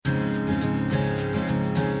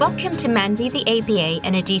Welcome to Mandy the ABA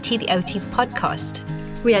and Aditi the OT's podcast.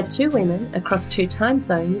 We are two women across two time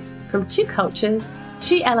zones, from two cultures,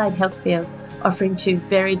 two allied health fields, offering two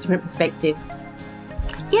very different perspectives.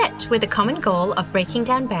 Yet with a common goal of breaking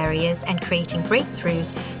down barriers and creating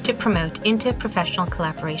breakthroughs to promote interprofessional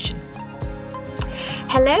collaboration.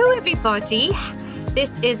 Hello everybody,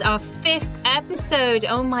 this is our 5th episode,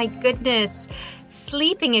 oh my goodness,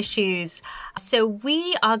 sleeping issues. So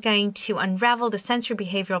we are going to unravel the sensory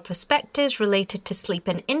behavioral perspectives related to sleep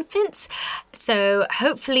in infants. So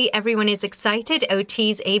hopefully everyone is excited,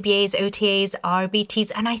 OTs, ABAs, OTAs,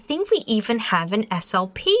 RBTs, and I think we even have an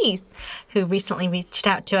SLP who recently reached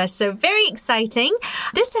out to us. So very exciting.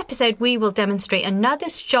 This episode, we will demonstrate another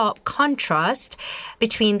sharp contrast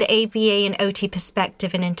between the ABA and OT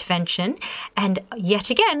perspective and intervention, and yet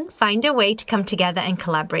again, find a way to come together and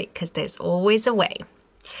collaborate because there's always a way.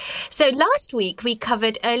 So last week, we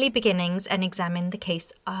covered early beginnings and examined the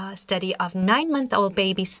case study of 9-month-old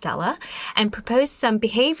baby Stella and proposed some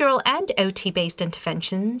behavioral and OT-based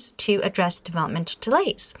interventions to address developmental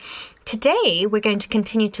delays. Today, we're going to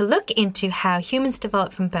continue to look into how humans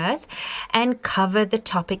develop from birth and cover the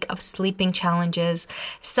topic of sleeping challenges,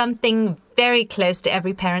 something very close to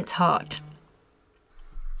every parent's heart.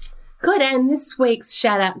 Good, and this week's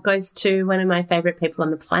shout out goes to one of my favourite people on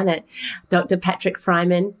the planet, Dr. Patrick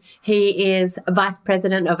Fryman. He is Vice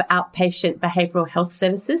President of Outpatient Behavioural Health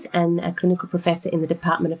Services and a clinical professor in the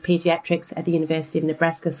Department of Paediatrics at the University of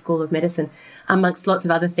Nebraska School of Medicine, amongst lots of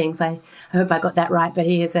other things. I hope I got that right, but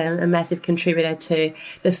he is a massive contributor to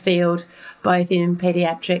the field, both in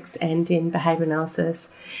paediatrics and in behaviour analysis.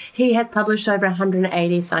 He has published over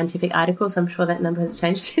 180 scientific articles. I'm sure that number has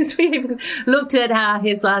changed since we even looked at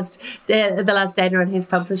the last data on his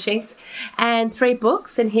publishings, and 3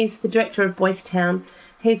 books, and he's the director of Boys Town.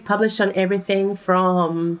 He's published on everything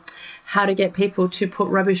from how to get people to put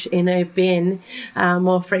rubbish in a bin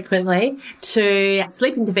more frequently to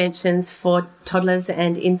sleep interventions for toddlers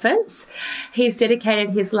and infants. He's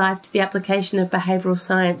dedicated his life to the application of behavioural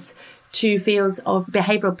science to fields of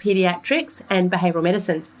behavioural paediatrics and behavioural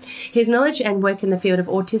medicine. His knowledge and work in the field of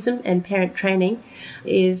autism and parent training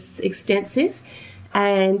is extensive.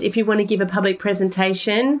 And if you want to give a public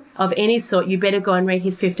presentation of any sort, you better go and read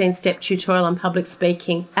his 15-step tutorial on public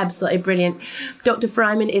speaking. Absolutely brilliant. Dr.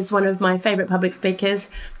 Fryman is one of my favourite public speakers.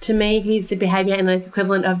 To me, he's the behaviour analytic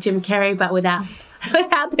equivalent of Jim Carrey, but without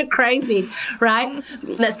the crazy, right?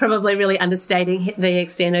 That's probably really understating the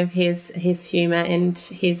extent of his humour and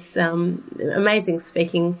his amazing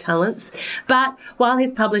speaking talents. But while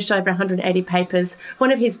he's published over 180 papers,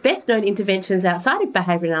 one of his best-known interventions outside of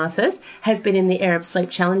behaviour analysis has been in the area of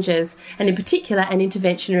sleep challenges, and in particular an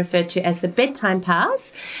intervention referred to as the bedtime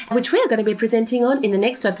pass, which we are going to be presenting on in the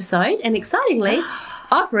next episode, and excitingly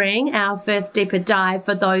offering our first deeper dive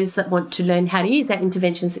for those that want to learn how to use that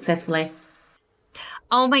intervention successfully.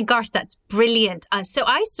 Oh my gosh, that's brilliant. So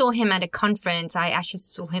I saw him at a conference. I actually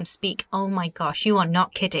saw him speak. Oh my gosh, you are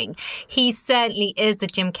not kidding. He certainly is the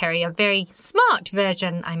Jim Carrey, a very smart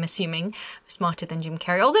version, I'm assuming. Smarter than Jim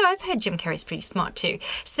Carrey, although I've heard Jim Carrey's pretty smart too.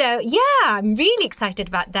 So yeah, I'm really excited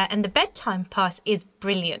about that. And the bedtime pass is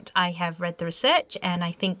brilliant. I have read the research and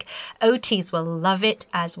I think OTs will love it,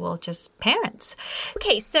 as will just parents.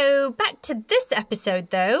 Okay, so back to this episode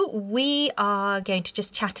though, we are going to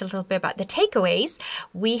just chat a little bit about the takeaways.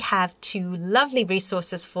 We have 2 lovely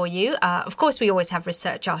resources for you. Of course, we always have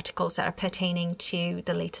research articles that are pertaining to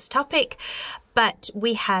the latest topic, but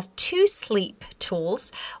we have 2 sleep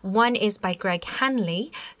tools. One is by Greg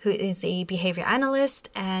Hanley, who is a behavior analyst,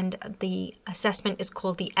 and the assessment is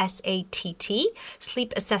called the SATT,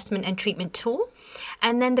 Sleep Assessment and Treatment Tool.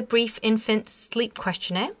 And then the Brief Infant Sleep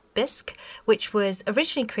Questionnaire, BISC, which was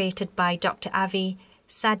originally created by Dr. Avi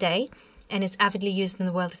Sadeh, and is avidly used in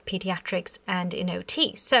the world of pediatrics and in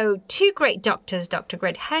OT. So 2 great doctors, Dr.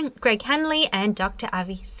 Greg Hanley and Dr.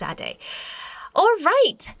 Avi Sadeh. All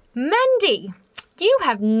right, Mandy, you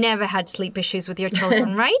have never had sleep issues with your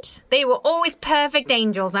children, right? They were always perfect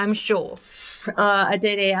angels, I'm sure.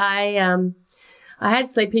 Aditi, I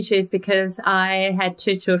had sleep issues because I had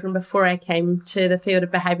 2 children before I came to the field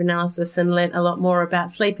of behaviour analysis and learnt a lot more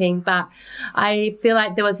about sleeping. But I feel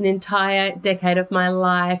like there was an entire decade of my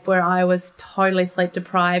life where I was totally sleep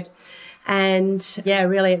deprived. And yeah,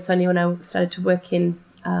 really, it's only when I started to work in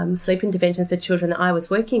sleep interventions for children that I was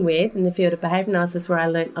working with in the field of behaviour analysis where I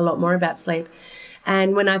learnt a lot more about sleep.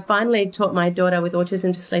 And when I finally taught my daughter with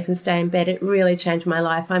autism to sleep and stay in bed, it really changed my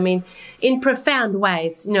life. I mean, in profound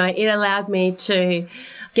ways. It allowed me to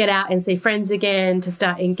get out and see friends again, to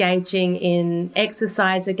start engaging in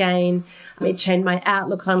exercise again. It changed my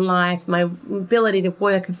outlook on life, my ability to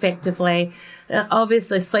work effectively.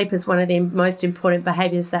 Obviously, sleep is one of the most important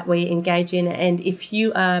behaviours that we engage in. And if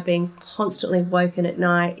you are being constantly woken at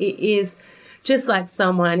night, it is just like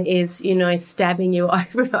someone is, stabbing you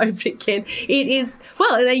over and over again. It is,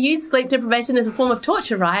 well, they use sleep deprivation as a form of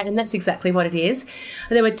torture, right? And that's exactly what it is.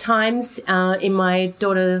 There were times in my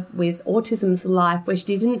daughter with autism's life where she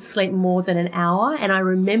didn't sleep more than an hour. And I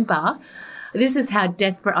remember, this is how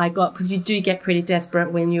desperate I got, because you do get pretty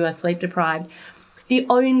desperate when you are sleep deprived. The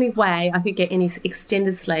only way I could get any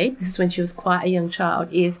extended sleep, this is when she was quite a young child,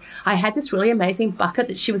 is I had this really amazing bucket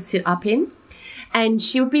that she would sit up in. And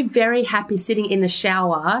she would be very happy sitting in the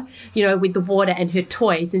shower, with the water and her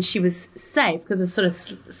toys. And she was safe because I was sort of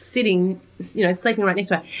sitting, sleeping right next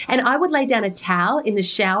to her. And I would lay down a towel in the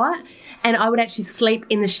shower and I would actually sleep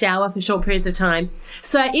in the shower for short periods of time.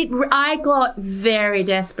 So I got very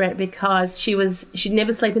desperate because she'd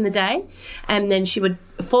never sleep in the day, and then she would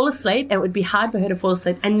fall asleep and it would be hard for her to fall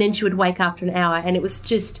asleep, and then she would wake after an hour, and it was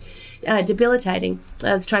just debilitating.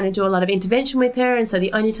 I was trying to do a lot of intervention with her, and so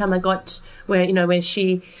the only time I got where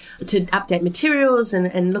she to update materials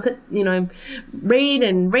and look at read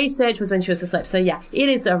and research was when she was asleep. So yeah, it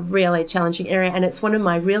is a really challenging area, and it's one of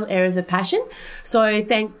my real areas of passion. So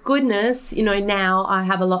thank goodness now I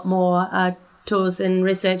have a lot more tools and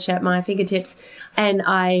research at my fingertips, and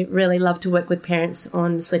I really love to work with parents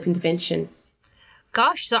on sleep intervention.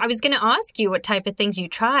 Gosh, so I was going to ask you what type of things you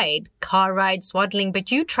tried, car ride, swaddling, but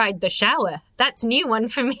you tried the shower. That's a new one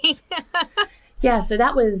for me. Yeah, so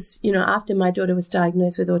that was, after my daughter was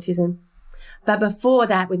diagnosed with autism. But before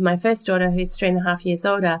that, with my first daughter, who's 3.5 years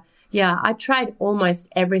older, yeah, I tried almost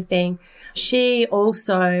everything. She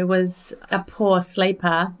also was a poor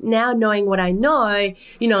sleeper. Now knowing what I know, I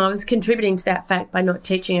was contributing to that fact by not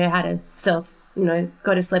teaching her how to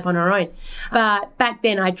go to sleep on her own. But back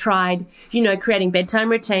then I tried, creating bedtime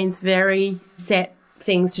routines, very set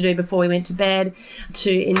things to do before we went to bed to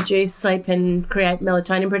induce sleep and create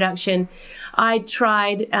melatonin production. I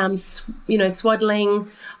tried, swaddling.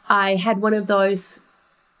 I had one of those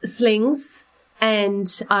slings,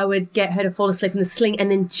 and I would get her to fall asleep in the sling and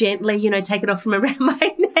then gently, take it off from around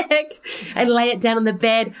my neck and lay it down on the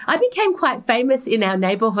bed. I became quite famous in our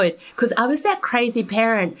neighborhood because I was that crazy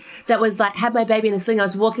parent that was like, had my baby in a sling. I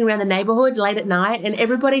was walking around the neighborhood late at night and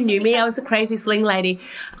everybody knew me. I was a crazy sling lady.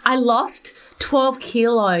 I lost 12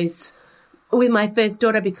 kilos with my first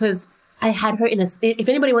daughter because I had her if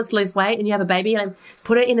anybody wants to lose weight and you have a baby,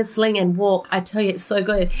 put her in a sling and walk. I tell you, it's so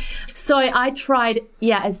good. So I tried,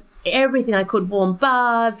 as everything I could, warm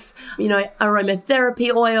baths,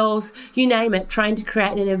 aromatherapy oils, you name it, trying to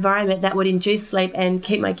create an environment that would induce sleep and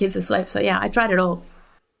keep my kids asleep. So I tried it all.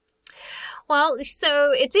 Well,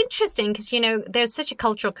 so it's interesting because, there's such a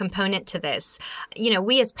cultural component to this.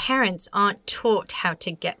 We as parents aren't taught how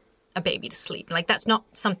to get a baby to sleep. Like, that's not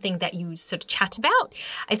something that you sort of chat about.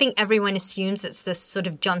 I think everyone assumes it's this sort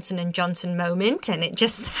of Johnson & Johnson moment and it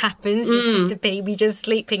just happens. You see the baby just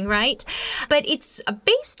sleeping, right? But it's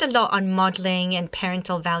based a lot on modeling and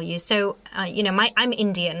parental values. So, I'm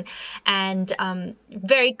Indian and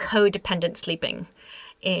very codependent sleeping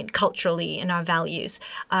culturally in our values.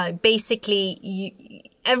 Basically,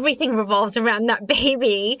 everything revolves around that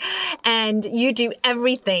baby and you do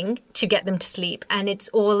everything to get them to sleep, and it's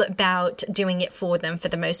all about doing it for them for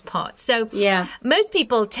the most part. So most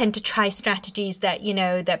people tend to try strategies that,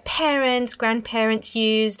 their parents, grandparents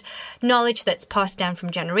used, knowledge that's passed down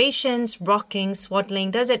from generations, rocking,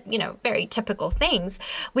 swaddling. Those are, very typical things.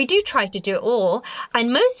 We do try to do it all.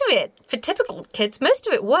 And most of it, for typical kids, most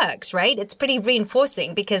of it works, right? It's pretty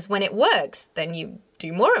reinforcing because when it works, then you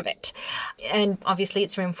do more of it. And obviously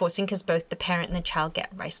it's reinforcing because both the parent and the child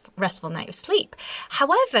get restful night of sleep.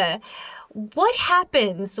 However, what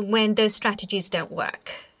happens when those strategies don't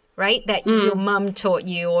work, right? That your mum taught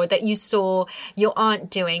you or that you saw your aunt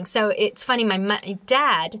doing. So it's funny, my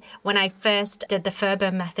dad, when I first did the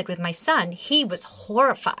Ferber method with my son, he was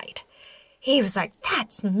horrified. He was like,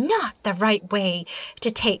 that's not the right way to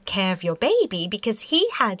take care of your baby, because he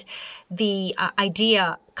had the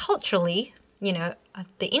idea culturally,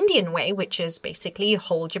 the Indian way, which is basically you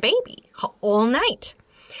hold your baby all night.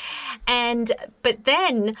 But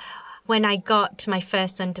then when I got my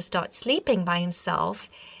first son to start sleeping by himself,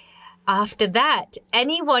 after that,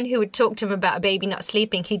 anyone who would talk to him about a baby not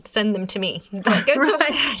sleeping, he'd send them to me. Like, go talk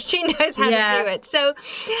to her. She knows how to do it. So,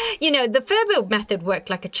 the Ferber method worked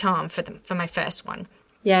like a charm for my first one.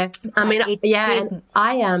 Yes. I mean, yeah, and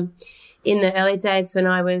I in the early days when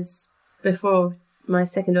I was, before my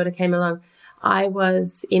second daughter came along, I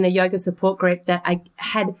was in a yoga support group that I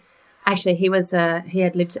had. Actually, he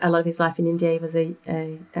had lived a lot of his life in India. He was a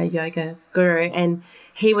yoga guru, and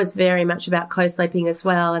he was very much about co-sleeping as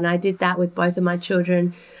well. And I did that with both of my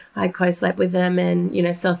children. I co-slept with them and,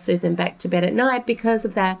 self-soothed them back to bed at night because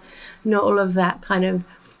of that, all of that kind of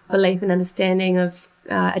belief and understanding of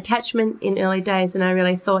attachment in early days. And I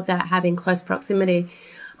really thought that having close proximity.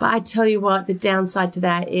 But I tell you what, the downside to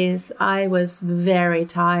that is I was very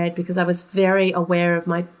tired because I was very aware of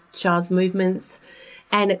my child's movements.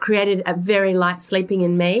 And it created a very light sleeping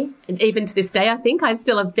in me. And even to this day, I think I'm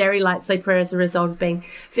still a very light sleeper as a result of being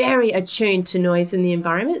very attuned to noise in the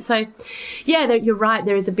environment. So, yeah, you're right.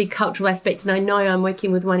 There is a big cultural aspect. And I know I'm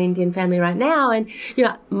working with one Indian family right now. And,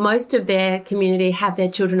 most of their community have their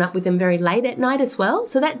children up with them very late at night as well.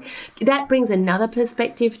 So that brings another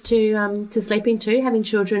perspective to sleeping too, having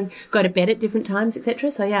children go to bed at different times,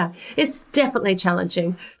 etc. So, yeah, it's definitely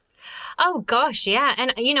challenging. Oh, gosh, yeah.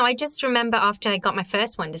 And, I just remember after I got my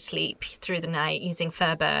first one to sleep through the night using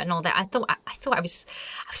Ferber and all that, I thought I was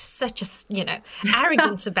such a,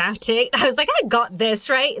 arrogance about it. I was like, I got this,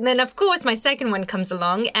 right? And then, of course, my second one comes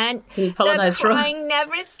along and the crying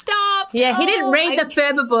never stopped. Yeah, he didn't read the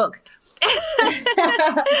Ferber book. I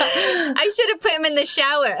should have put him in the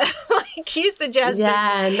shower like you suggested.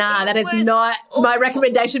 Yeah, that is not my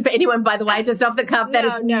recommendation for anyone, by the way, just off the cuff. That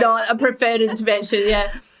is not a preferred intervention,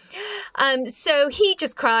 yeah. So he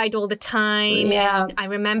just cried all the time. Yeah. And I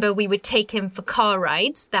remember we would take him for car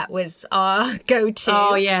rides. That was our go-to.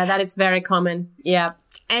 Oh, yeah, that is very common. Yeah.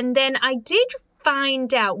 And then I did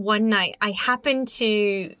find out one night, I happened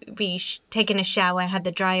to be taking a shower, had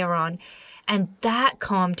the dryer on, and that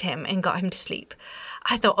calmed him and got him to sleep.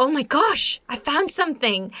 I thought, oh my gosh, I found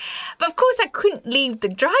something. But of course I couldn't leave the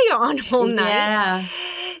dryer on all night. Yeah.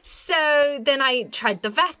 So then I tried the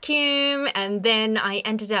vacuum, and then I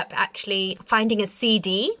ended up actually finding a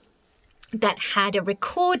CD that had a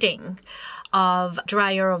recording of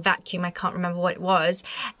dryer or vacuum. I can't remember what it was.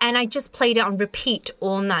 And I just played it on repeat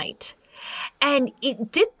all night. And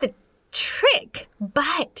it did the trick,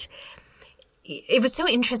 but it was so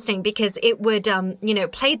interesting because it would,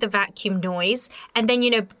 play the vacuum noise, and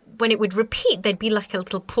then, when it would repeat, there'd be like a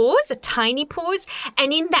little pause, a tiny pause.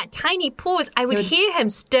 And in that tiny pause, I would hear him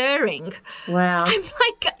stirring. Wow. I'm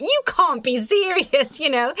like, you can't be serious,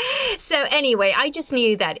 So anyway, I just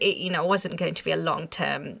knew that it, wasn't going to be a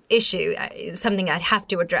long-term issue, something I'd have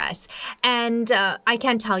to address. And I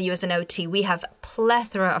can tell you as an OT, we have a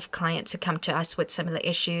plethora of clients who come to us with similar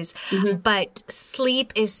issues. Mm-hmm. But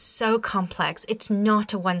sleep is so complex. It's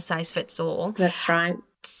not a one-size-fits-all. That's right.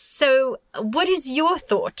 So what is your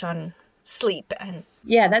thought on sleep?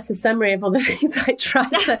 Yeah, that's a summary of all the things I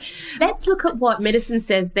tried. So let's look at what medicine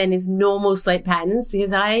says then is normal sleep patterns,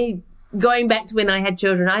 because going back to when I had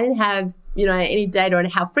children, I didn't have, any data on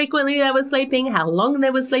how frequently they were sleeping, how long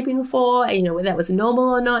they were sleeping for, whether that was normal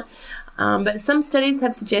or not. But some studies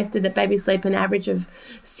have suggested that babies sleep an average of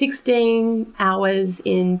 16 hours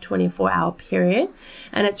in 24-hour period.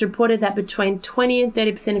 And it's reported that between 20 and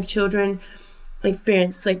 30% of children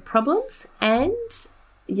experience sleep problems, and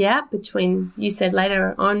between, you said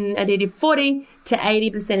later on, Aditi, 40 to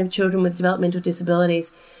 80% of children with developmental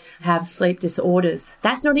disabilities have sleep disorders.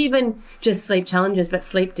 That's not even just sleep challenges, but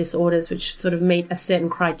sleep disorders, which sort of meet a certain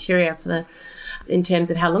criteria in terms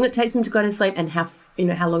of how long it takes them to go to sleep and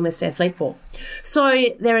how long they stay asleep for. So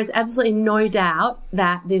there is absolutely no doubt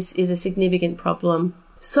that this is a significant problem.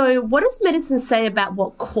 So what does medicine say about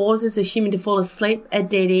what causes a human to fall asleep,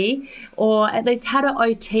 Aditi, or at least how do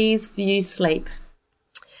OTs view sleep?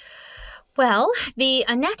 Well, the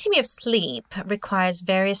anatomy of sleep requires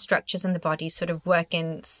various structures in the body sort of work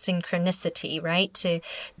in synchronicity, right, to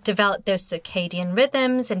develop those circadian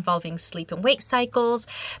rhythms involving sleep and wake cycles.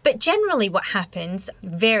 But generally what happens,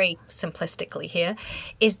 very simplistically here,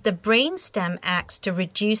 is the brainstem acts to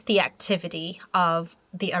reduce the activity of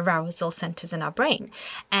the arousal centers in our brain,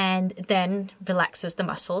 and then relaxes the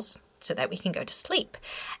muscles so that we can go to sleep.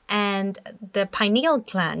 And the pineal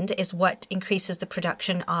gland is what increases the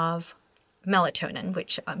production of melatonin,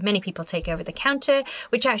 which many people take over the counter,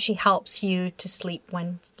 which actually helps you to sleep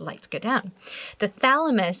when the lights go down. The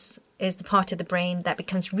thalamus is the part of the brain that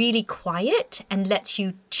becomes really quiet and lets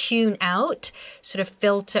you tune out, sort of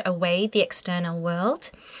filter away the external world.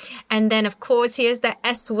 And then, of course, here's the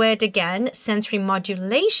S word again. Sensory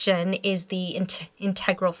modulation is the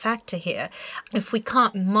integral factor here. If we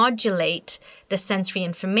can't modulate the sensory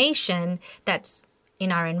information that's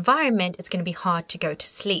in our environment, it's going to be hard to go to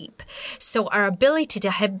sleep. So our ability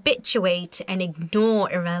to habituate and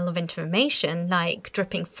ignore irrelevant information like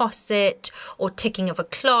dripping faucet or ticking of a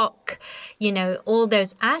clock, all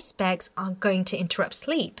those aspects are going to interrupt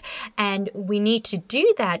sleep. And we need to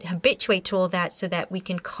do that, habituate to all that so that we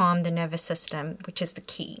can calm the nervous system, which is the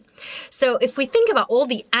key. So if we think about all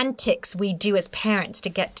the antics we do as parents to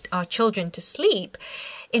get our children to sleep,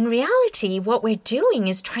 in reality, what we're doing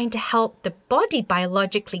is trying to help the body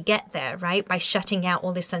biologically get there, right? By shutting out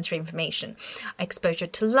all this sensory information, exposure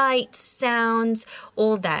to light, sounds,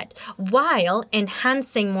 all that, while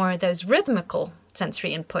enhancing more of those rhythmical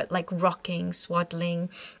sensory input like rocking, swaddling,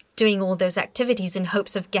 doing all those activities in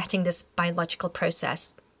hopes of getting this biological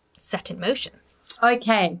process set in motion.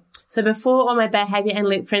 Okay. So before all my behaviour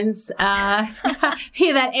analytic friends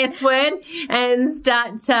hear that S word and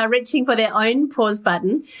start reaching for their own pause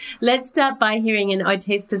button, let's start by hearing an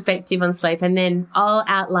OT's perspective on sleep, and then I'll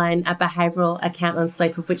outline a behavioural account on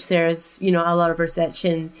sleep, of which there is, a lot of research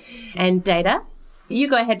and data. You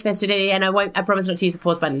go ahead first, Aditi, and I promise not to use the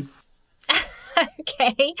pause button.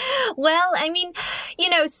 Okay. Well,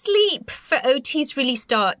 sleep for OTs really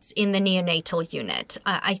starts in the neonatal unit.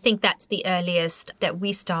 I think that's the earliest that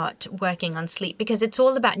we start working on sleep because it's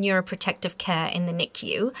all about neuroprotective care in the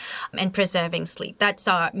NICU and preserving sleep. That's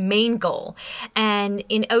our main goal. And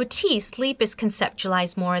in OT, sleep is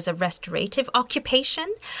conceptualized more as a restorative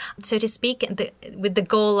occupation, so to speak, with the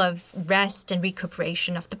goal of rest and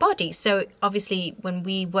recuperation of the body. So obviously, when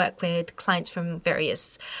we work with clients from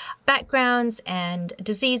various backgrounds and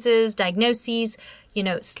diseases, diagnoses,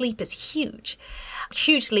 sleep is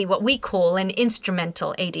hugely what we call an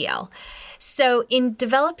instrumental ADL. So in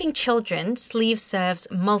developing children, sleep serves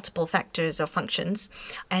multiple factors or functions: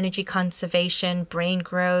 energy conservation, brain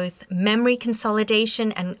growth, memory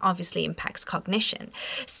consolidation, and obviously impacts cognition.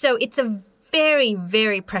 So it's a very,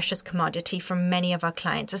 very precious commodity for many of our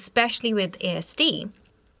clients, especially with ASD.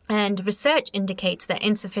 And research indicates that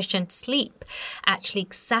insufficient sleep actually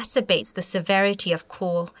exacerbates the severity of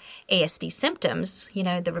core ASD symptoms,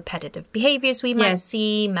 the repetitive behaviors we might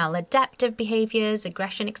see, maladaptive behaviors,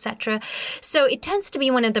 aggression, etc. So it tends to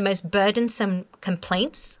be one of the most burdensome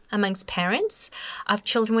complaints amongst parents of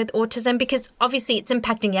children with autism because obviously it's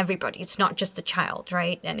impacting everybody. It's not just the child,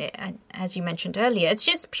 right? And as you mentioned earlier, it's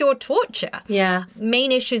just pure torture. Yeah.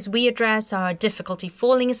 Main issues we address are difficulty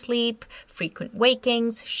falling asleep, frequent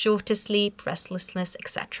wakings, shorter sleep, restlessness,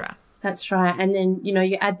 etc. That's right. And then,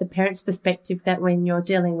 you add the parent's perspective that when you're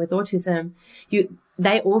dealing with autism,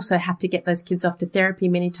 they also have to get those kids off to therapy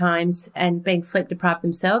many times and being sleep deprived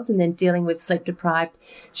themselves and then dealing with sleep deprived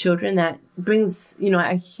children. That brings,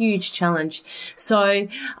 a huge challenge. So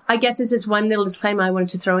I guess it's just one little disclaimer I wanted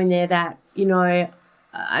to throw in there that,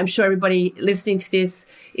 I'm sure everybody listening to this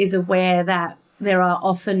is aware that there are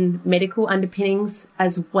often medical underpinnings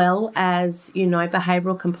as well as,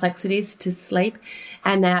 behavioural complexities to sleep,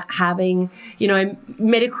 and that having,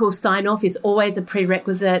 medical sign-off is always a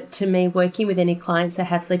prerequisite to me working with any clients that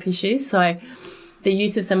have sleep issues. So the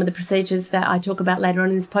use of some of the procedures that I talk about later on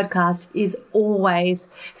in this podcast is always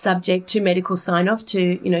subject to medical sign-off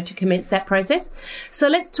to commence that process. So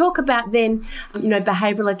let's talk about then,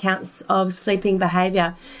 behavioural accounts of sleeping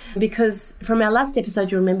behaviour, because from our last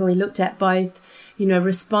episode, you remember we looked at both,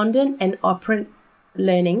 respondent and operant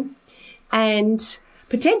learning, and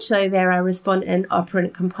potentially there are respondent and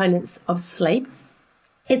operant components of sleep.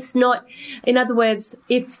 It's not, in other words,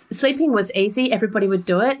 if sleeping was easy, everybody would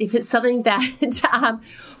do it. If it's something that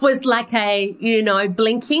was like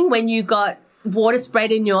blinking when you got water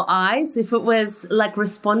sprayed in your eyes, if it was like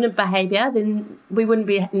respondent behavior, then we wouldn't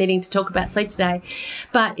be needing to talk about sleep today.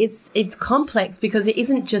 But it's complex because it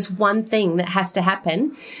isn't just one thing that has to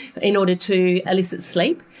happen in order to elicit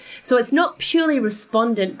sleep. So it's not purely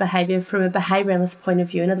respondent behavior from a behavioralist point of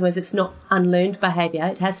view. In other words, it's not unlearned behavior.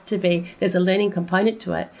 It has to be, there's a learning component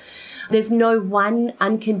to it. There's no one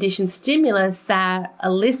unconditioned stimulus that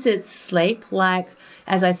elicits sleep, like,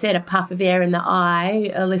 as I said, a puff of air in the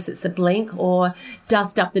eye elicits a blink, or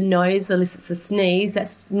dust up the nose elicits a sneeze.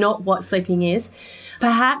 That's not what sleeping is.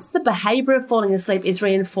 Perhaps the behavior of falling asleep is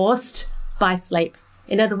reinforced by sleep.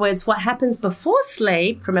 In other words, what happens before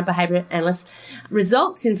sleep from a behaviour analyst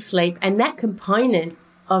results in sleep, and that component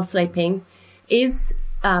of sleeping is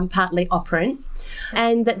partly operant,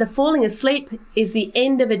 and that the falling asleep is the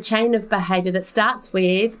end of a chain of behaviour that starts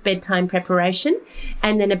with bedtime preparation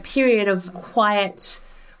and then a period of quiet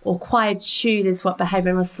or quietude is what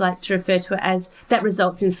behaviouralists like to refer to it as, that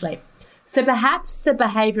results in sleep. So perhaps the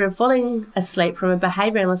behaviour of falling asleep from a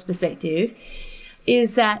behaviouralist perspective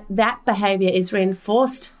is that behaviour is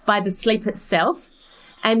reinforced by the sleep itself,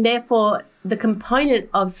 and therefore the component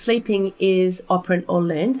of sleeping is operant or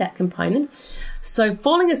learned, that component. So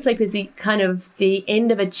falling asleep is the kind of the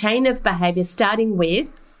end of a chain of behaviour, starting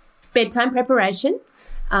with bedtime preparation,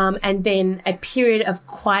 and then a period of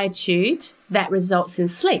quietude that results in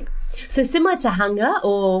sleep. So similar to hunger,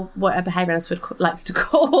 or what a behaviouralist likes to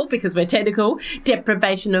call, because we're technical,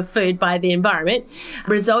 deprivation of food by the environment,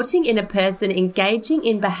 resulting in a person engaging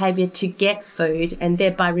in behaviour to get food and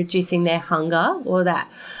thereby reducing their hunger or that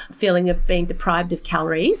feeling of being deprived of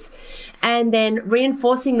calories, and then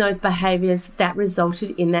reinforcing those behaviours that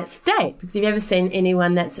resulted in that state. Because if you've ever seen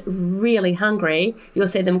anyone that's really hungry, you'll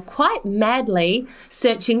see them quite madly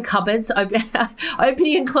searching cupboards,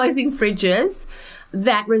 opening and closing fridges.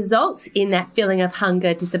 That results in that feeling of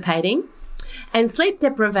hunger dissipating. And sleep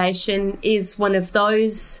deprivation is one of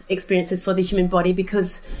those experiences for the human body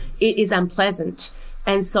because it is unpleasant.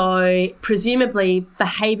 And so presumably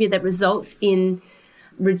behaviour that results in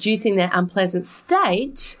reducing that unpleasant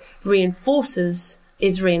state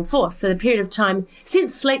is reinforced. So the period of time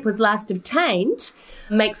since sleep was last obtained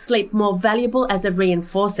makes sleep more valuable as a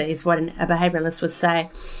reinforcer, is what a behaviouralist would say.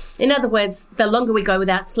 In other words, the longer we go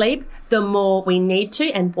without sleep, the more we need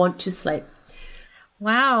to and want to sleep.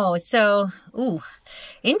 Wow. So,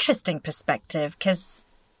 interesting perspective, because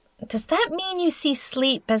does that mean you see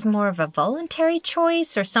sleep as more of a voluntary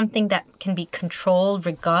choice or something that can be controlled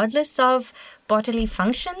regardless of bodily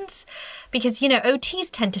functions? Because,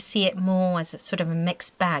 OTs tend to see it more as a sort of a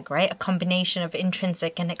mixed bag, right? A combination of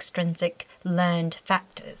intrinsic and extrinsic learned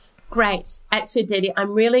factors. Great. Actually, Didi,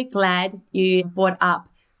 I'm really glad you brought up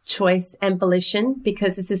choice and volition,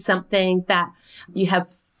 because this is something that you have,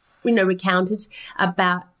 recounted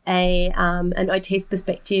about an OT's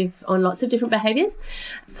perspective on lots of different behaviours.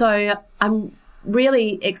 So I'm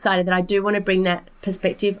really excited that I do want to bring that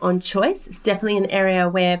perspective on choice. It's definitely an area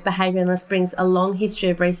where behaviouralists brings a long history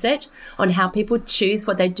of research on how people choose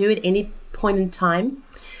what they do at any point in time,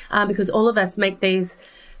 because all of us make these,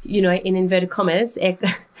 in inverted commas, air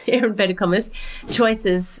inverted commas,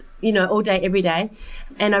 choices, all day, every day.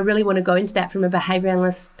 And I really want to go into that from a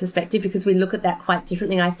behaviouralist perspective, because we look at that quite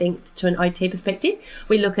differently, I think, to an OT perspective.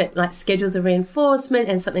 We look at like schedules of reinforcement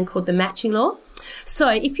and something called the matching law. So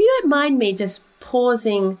if you don't mind me just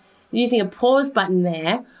pausing, using a pause button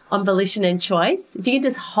there on volition and choice, if you can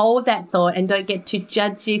just hold that thought and don't get too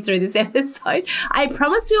judgy through this episode, I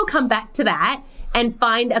promise we'll come back to that and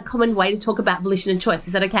find a common way to talk about volition and choice.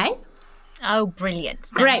 Is that okay? Oh, brilliant.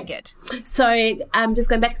 Sounds Great. Good. So I'm just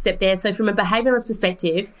going back a step there. So from a behaviouralist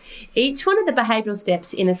perspective, each one of the behavioural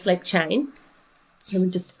steps in a sleep chain, I'm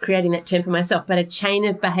just creating that term for myself, but a chain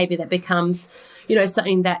of behaviour that becomes,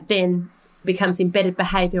 something that then becomes embedded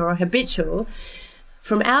behaviour or habitual,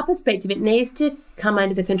 from our perspective, it needs to come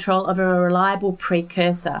under the control of a reliable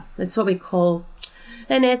precursor. That's what we call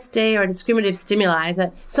an SD or a discriminative stimuli,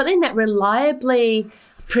 something that reliably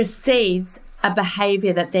precedes a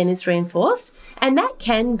behaviour that then is reinforced. And that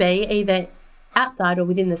can be either outside or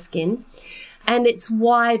within the skin. And it's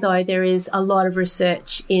why, though, there is a lot of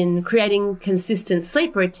research in creating consistent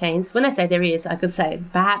sleep routines. When I say there is, I could say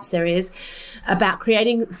perhaps there is, about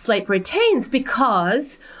creating sleep routines,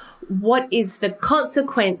 because what is the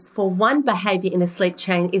consequence for one behaviour in a sleep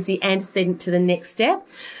chain is the antecedent to the next step.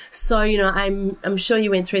 So, I'm sure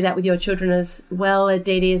you went through that with your children as well,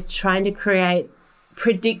 Aditi, is trying to create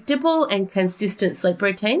predictable and consistent sleep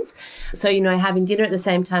routines. So, having dinner at the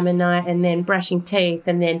same time at night and then brushing teeth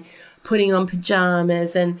and then putting on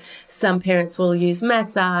pajamas, and some parents will use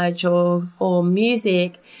massage or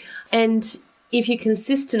music. And if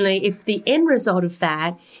the end result of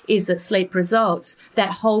that is that sleep results,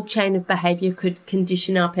 that whole chain of behaviour could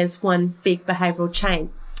condition up as one big behavioural chain.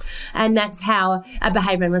 And that's how a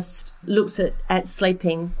behaviouralist looks at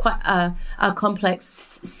sleeping, quite a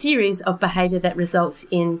complex series of behaviour that results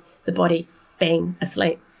in the body being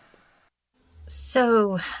asleep.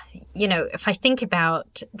 So, if I think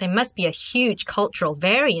about, there must be a huge cultural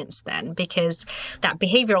variance then, because that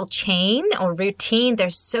behavioral chain or routine,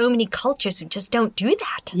 there's so many cultures who just don't do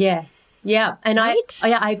that. Yes. Yeah. And right?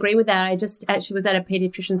 I agree with that. I just actually was at a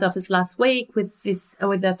pediatrician's office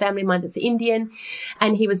a family of mine that's Indian,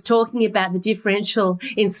 and he was talking about the differential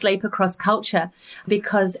in sleep across culture,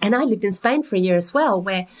 and I lived in Spain for a year as well,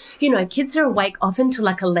 where, kids are awake often till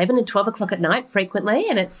like 11 and 12 o'clock at night frequently.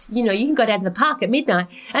 And it's, you can go down to the park at midnight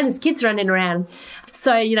and there's kids running around.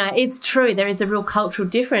 So, it's true. There is a real cultural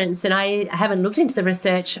difference, and I haven't looked into the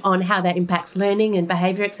research on how that impacts learning and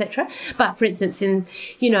behaviour, etc. But, for instance, in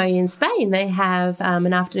Spain, they have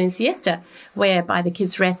an afternoon siesta whereby the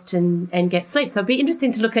kids rest and get sleep. So it'd be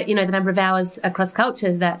interesting to look at, the number of hours across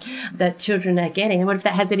cultures that children are getting. And what if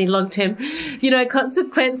that has any long-term,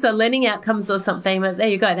 consequence or learning outcomes or something? But there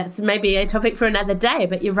you go. That's maybe a topic for another day.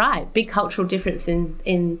 But you're right. Big cultural difference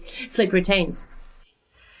in sleep routines.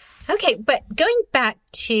 Okay, but going back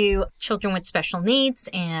to children with special needs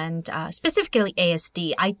and specifically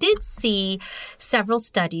ASD, I did see several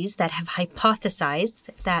studies that have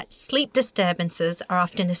hypothesized that sleep disturbances are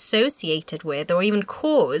often associated with or even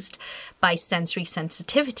caused by sensory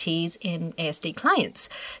sensitivities in ASD clients.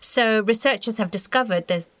 So researchers have discovered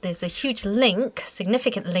there's a huge link,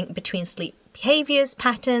 significant link between sleep behaviors,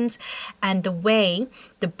 patterns, and the way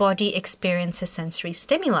the body experiences sensory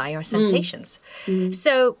stimuli or sensations.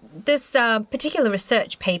 So this particular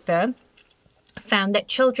research paper found that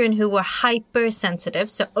children who were hypersensitive,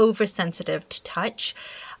 so oversensitive to touch,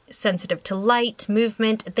 sensitive to light,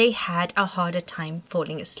 movement, they had a harder time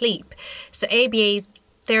falling asleep. So ABA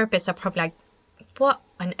therapists are probably like, what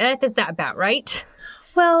on earth is that about, right?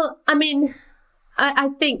 Well, I mean, I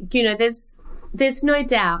think, there's no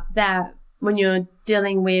doubt that when you're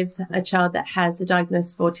dealing with a child that has a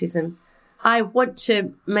diagnosis of autism, I want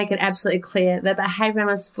to make it absolutely clear that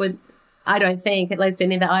behaviouralists would, I don't think, at least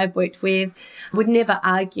any that I've worked with, would never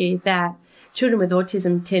argue that children with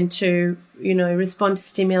autism tend to, respond to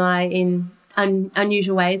stimuli in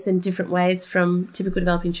unusual ways and different ways from typical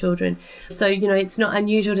developing children. So, it's not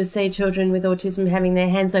unusual to see children with autism having their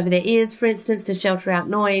hands over their ears, for instance, to shelter out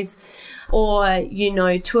noise, or,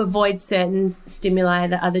 to avoid certain stimuli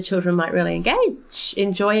that other children might really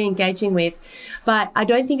enjoy engaging with. But I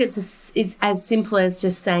don't think it's as simple as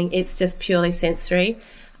just saying it's just purely sensory,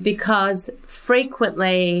 because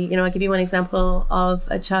frequently, I'll give you one example of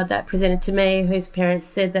a child that presented to me whose parents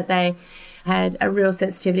said that they had a real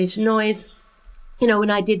sensitivity to noise.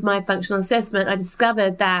 When I did my functional assessment, I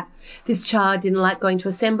discovered that this child didn't like going to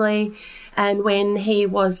assembly. And when he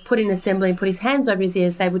was put in assembly and put his hands over his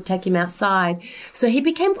ears, they would take him outside. So he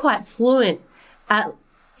became quite fluent at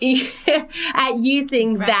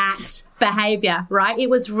using that behaviour, right?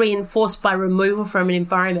 It was reinforced by removal from an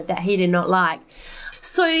environment that he did not like.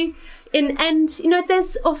 So,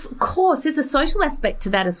 there's, of course, there's a social aspect to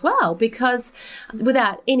that as well, because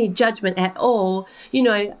without any judgment at all,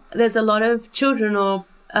 there's a lot of children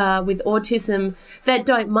with autism that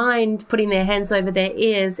don't mind putting their hands over their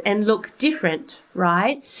ears and look different,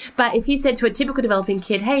 right? But if you said to a typical developing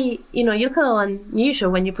kid, hey, you look a little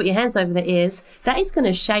unusual when you put your hands over their ears, that is going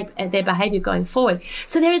to shape their behaviour going forward.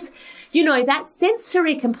 So there is, that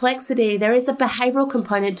sensory complexity, there is a behavioural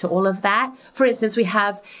component to all of that. For instance, we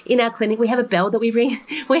have in our clinic, we have a bell that we ring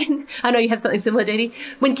when, I know you have something similar, Dee,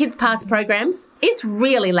 when kids pass programs. It's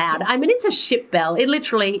really loud. I mean, it's a ship bell. It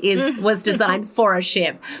literally was designed for a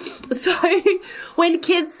ship. So when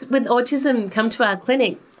kids with autism come to our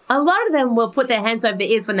clinic, a lot of them will put their hands over their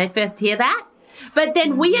ears when they first hear that. But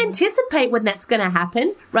then we anticipate when that's going to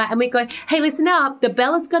happen, right? And we go, hey, listen up, the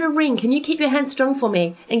bell is going to ring. Can you keep your hands strong for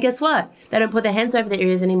me? And guess what? They don't put their hands over their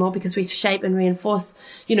ears anymore because we shape and reinforce,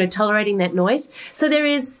 tolerating that noise. So there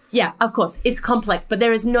is, of course, it's complex, but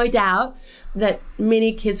there is no doubt that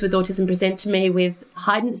many kids with autism present to me with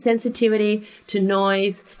heightened sensitivity to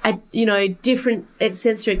noise, different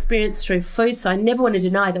sensory experience through food. So I never want to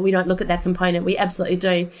deny that we don't look at that component. We absolutely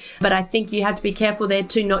do. But I think you have to be careful there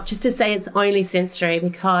too, not just to say it's only sensory,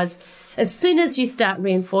 because as soon as you start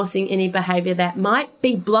reinforcing any behaviour that might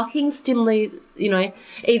be blocking stimuli,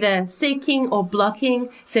 either seeking or blocking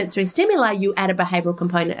sensory stimuli, you add a behavioural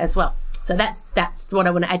component as well. So that's what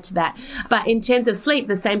I want to add to that. But in terms of sleep,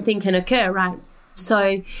 the same thing can occur, right?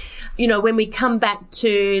 So, when we come back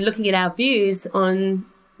to looking at our views on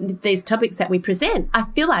these topics that we present, I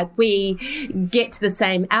feel like we get to the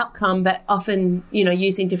same outcome, but often,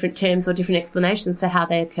 using different terms or different explanations for how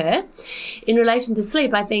they occur. In relation to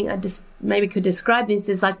sleep, I think I just maybe could describe this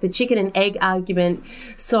as like the chicken and egg argument.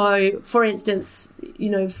 So, for instance,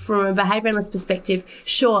 from a behaviouralist perspective,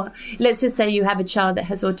 sure, let's just say you have a child that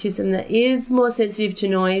has autism that is more sensitive to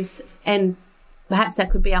noise, and perhaps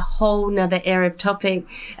that could be a whole nother area of topic,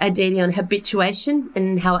 Aditi, on habituation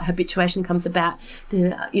and how habituation comes about.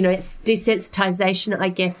 It's desensitization, I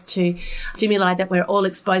guess, to stimuli that we're all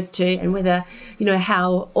exposed to, and whether,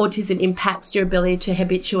 how autism impacts your ability to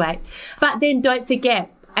habituate. But then don't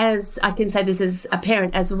forget, as I can say this as a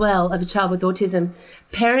parent as well of a child with autism,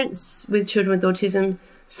 parents with children with autism,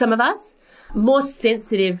 some of us, more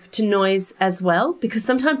sensitive to noise as well, because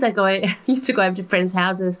sometimes I used to go over to friends'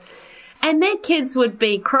 houses, And their kids would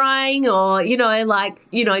be crying or,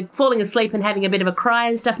 falling asleep and having a bit of a cry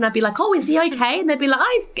and stuff. And I'd be like, oh, is he okay? And they'd be like,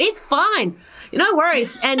 oh, it's fine. No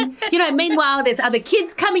worries. And, meanwhile, there's other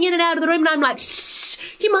kids coming in and out of the room. And I'm like, shh,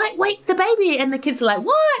 you might wake the baby. And the kids are like,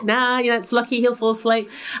 what? Nah, it's lucky he'll fall asleep.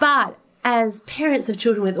 But as parents of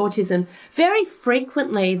children with autism, very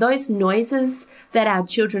frequently those noises that our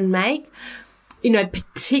children make,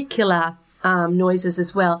 particular noises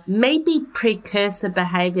as well, may be precursor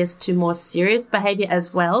behaviours to more serious behaviour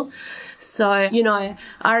as well. So,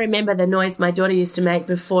 I remember the noise my daughter used to make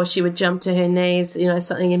before she would jump to her knees,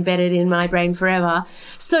 something embedded in my brain forever.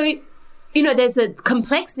 So, there's a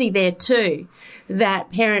complexity there too,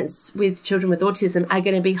 that parents with children with autism are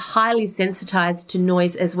going to be highly sensitised to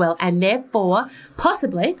noise as well, and therefore,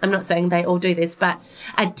 possibly, I'm not saying they all do this, but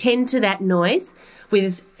attend to that noise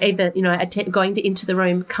with either, going into the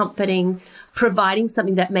room, comforting, providing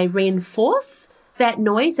something that may reinforce that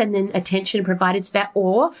noise and then attention provided to that,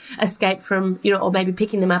 or escape from, or maybe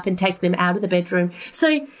picking them up and taking them out of the bedroom.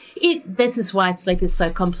 So this is why sleep is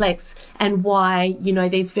so complex, and why,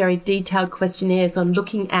 these very detailed questionnaires on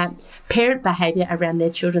looking at parent behaviour around their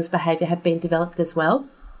children's behaviour have been developed as well.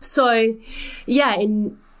 So,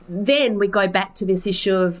 and then we go back to this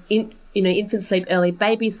issue of infant sleep, early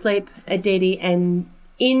baby sleep, Aditi, and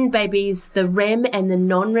in babies, the REM and the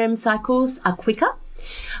non-REM cycles are quicker.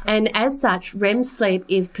 And as such, REM sleep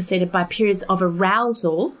is preceded by periods of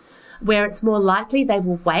arousal where it's more likely they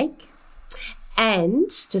will wake. And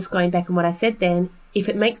just going back on what I said then, if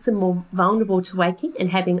it makes them more vulnerable to waking and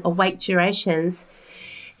having awake durations,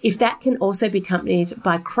 if that can also be accompanied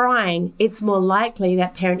by crying, it's more likely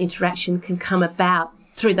that parent interaction can come about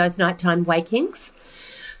through those nighttime wakings.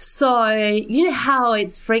 So, how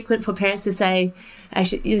it's frequent for parents to say,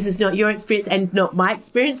 actually, this is not your experience and not my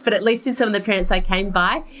experience, but at least in some of the parents I came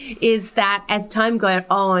by, is that as time went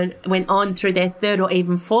on through their third or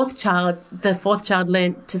even fourth child, the fourth child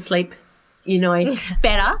learned to sleep,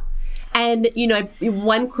 better. And,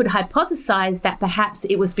 one could hypothesize that perhaps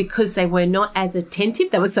it was because they were not as attentive.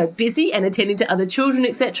 They were so busy and attending to other children,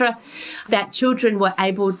 etc., that children were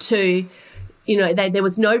able to, there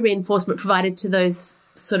was no reinforcement provided to those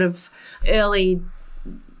sort of early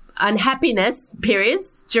unhappiness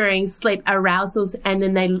periods during sleep arousals, and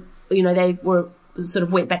then they were sort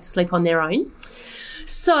of went back to sleep on their own.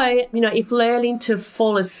 So, if learning to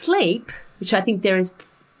fall asleep, which I think there is,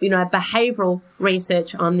 behavioural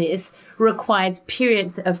research on this, requires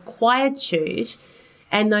periods of quietude,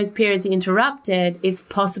 and those periods are interrupted, it's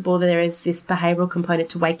possible that there is this behavioural component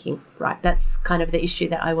to waking, right? That's kind of the issue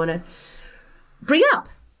that I want to bring up.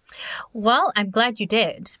 Well, I'm glad you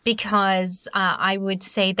did, because I would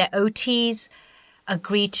say that OTs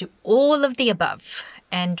agree to all of the above.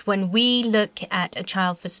 And when we look at a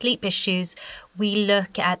child for sleep issues, we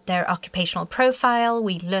look at their occupational profile,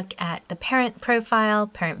 we look at the parent profile,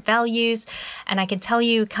 parent values. And I can tell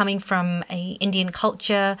you, coming from an Indian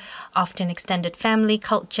culture, often extended family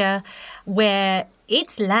culture, where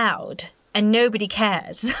it's loud and nobody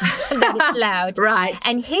cares that it's loud. Right.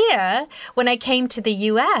 And here, when I came to the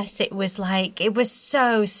US, it was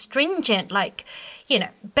so stringent,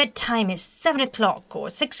 bedtime is 7 o'clock or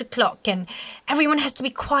 6 o'clock and everyone has to be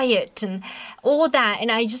quiet and all that. And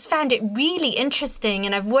I just found it really interesting.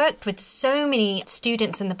 And I've worked with so many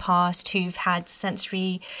students in the past who've had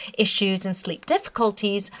sensory issues and sleep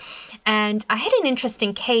difficulties. And I had an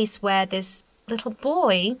interesting case where this little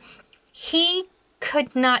boy, he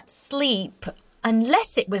could not sleep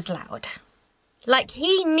unless it was loud.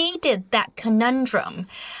 He needed that conundrum.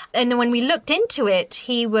 And then when we looked into it,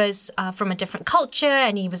 he was from a different culture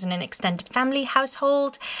and he was in an extended family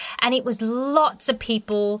household. And it was lots of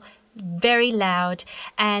people, very loud.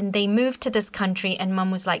 And they moved to this country and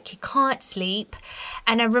mum was like, you can't sleep.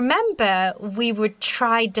 And I remember we would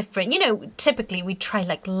try different, typically we'd try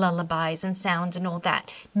lullabies and sounds and all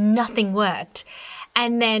that. Nothing worked.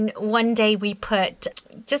 And then one day we put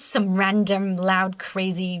just some random loud,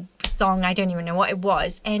 crazy song. I don't even know what it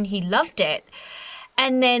was. And he loved it.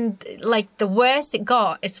 And then the worse it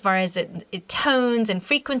got as far as it tones and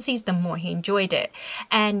frequencies, the more he enjoyed it.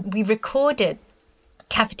 And we recorded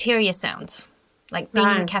cafeteria sounds, being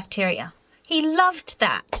in a cafeteria. He loved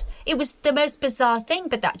that. It was the most bizarre thing,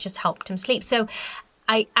 but that just helped him sleep. So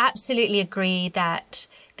I absolutely agree that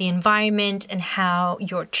the environment and how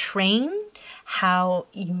you're trained, how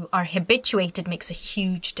you are habituated makes a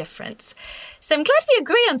huge difference. So I'm glad we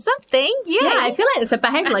agree on something. Yeah, I feel like it's a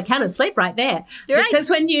behavioural account of sleep right there. Right. Because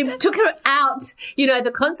when you took out,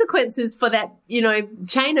 the consequences for that,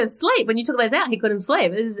 chain of sleep, when you took those out, he couldn't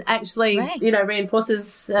sleep. It is actually,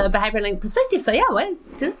 reinforces behavioural perspective. So, yeah, we're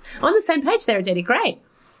on the same page there, Aditi. Great.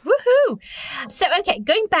 Woohoo! So, okay,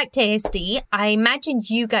 going back to ASD, I imagine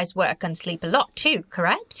you guys work on sleep a lot too,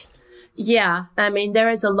 correct? Yeah. I mean, there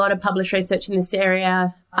is a lot of published research in this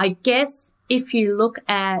area. I guess if you look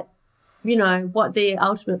at, what the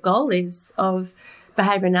ultimate goal is of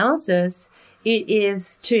behavior analysis, it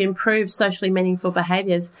is to improve socially meaningful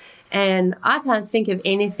behaviors. And I can't think of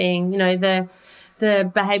anything, the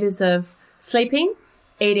behaviors of sleeping,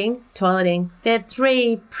 eating, toileting. They're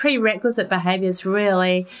 3 prerequisite behaviors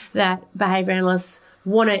really that behavior analysts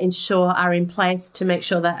want to ensure are in place to make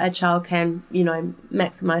sure that a child can,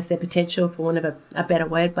 maximize their potential, for want of a better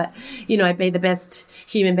word, but, be the best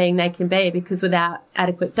human being they can be, because without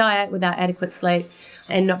adequate diet, without adequate sleep,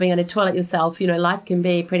 and not being able to toilet yourself, life can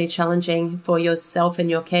be pretty challenging for yourself and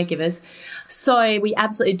your caregivers. So we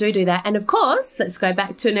absolutely do that. And of course, let's go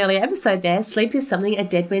back to an earlier episode there. Sleep is something a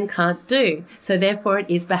dead man can't do. So therefore it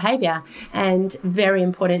is behavior and very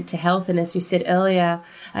important to health. And as you said earlier,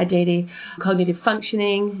 Aditi, cognitive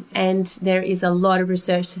functioning. And there is a lot of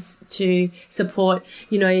research to support,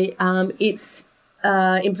 its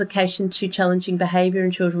implication to challenging behaviour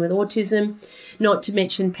in children with autism, not to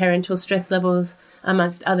mention parental stress levels,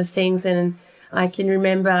 amongst other things. And I can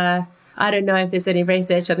remember, I don't know if there's any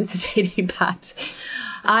research on this, but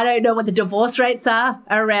I don't know what the divorce rates are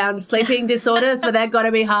around sleeping disorders, but they've got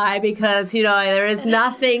to be high because, there is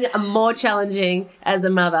nothing more challenging as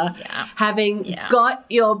a mother having got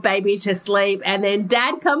your baby to sleep and then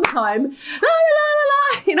dad comes home, la,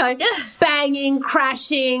 la, la, la, la, banging,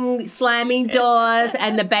 crashing, slamming doors,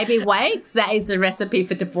 and the baby wakes. That is a recipe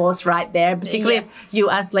for divorce right there, particularly if you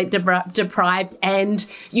are sleep deprived and,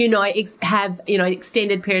 have,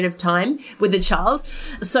 extended period of time with the child.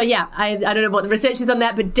 So, I don't know what the research is on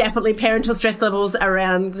that, but definitely parental stress levels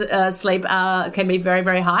around sleep can be very,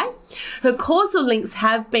 very high. Her causal links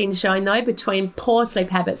have been shown, though, between poor sleep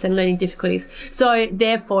habits and learning difficulties. So,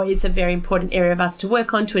 therefore, it's a very important area of us to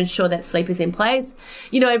work on to ensure that sleep is in place.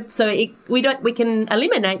 So we can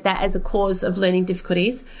eliminate that as a cause of learning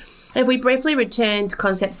difficulties. If we briefly return to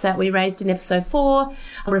concepts that we raised in episode 4,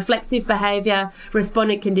 reflexive behaviour,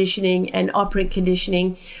 respondent conditioning and operant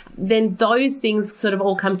conditioning, then those things sort of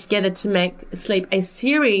all come together to make sleep a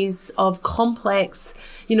series of complex,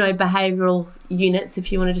 behavioural units,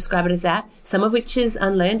 if you want to describe it as that, some of which is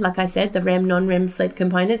unlearned, like I said, the REM, non-REM sleep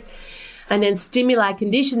components, and then stimuli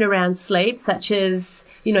conditioned around sleep, such as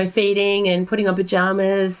feeding and putting on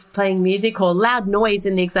pajamas, playing music, or loud noise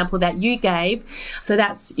in the example that you gave. So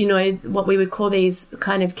that's, what we would call these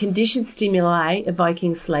kind of conditioned stimuli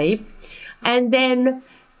evoking sleep. And then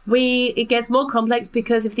it gets more complex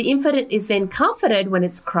because if the infant is then comforted when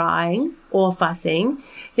it's crying or fussing,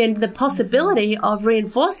 then the possibility of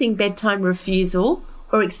reinforcing bedtime refusal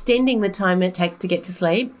or extending the time it takes to get to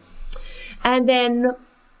sleep. And then,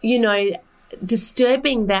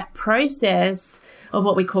 disturbing that process of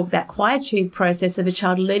what we call that quietude process of a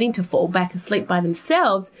child learning to fall back asleep by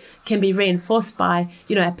themselves can be reinforced by,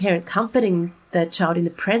 a parent comforting the child in the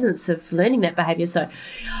presence of learning that behaviour. So,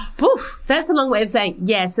 that's a long way of saying,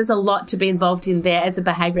 yes, there's a lot to be involved in there as a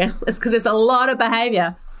behaviour analyst because there's a lot of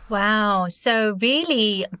behaviour. Wow. So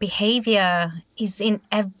really, behaviour is in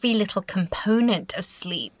every little component of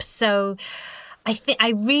sleep. So I think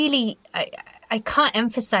I can't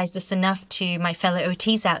emphasize this enough to my fellow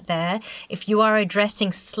OTs out there. If you are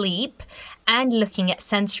addressing sleep and looking at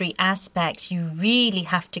sensory aspects, you really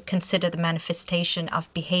have to consider the manifestation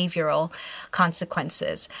of behavioral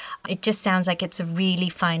consequences. It just sounds like it's a really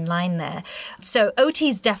fine line there. So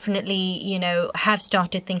OTs definitely, have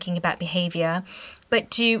started thinking about behavior. But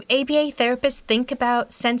do ABA therapists think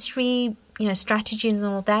about sensory, strategies and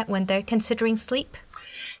all that when they're considering sleep?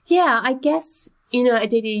 Yeah, I guess,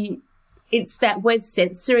 Aditi, it's that word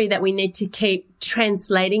sensory that we need to keep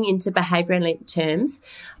translating into behaviour analytic terms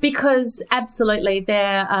because absolutely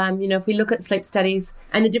there, if we look at sleep studies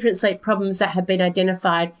and the different sleep problems that have been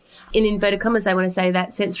identified, in inverted commas, I want to say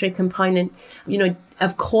that sensory component,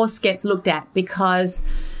 of course gets looked at because,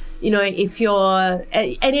 if you're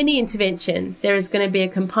at any intervention, there is going to be a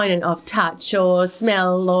component of touch or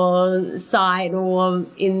smell or sight or,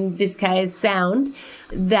 in this case, sound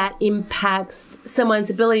that impacts someone's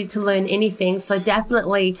ability to learn anything. So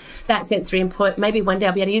definitely that sensory input. Maybe one day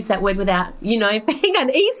I'll be able to use that word without, being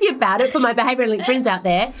uneasy about it for my behavioural friends out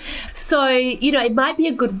there. So, it might be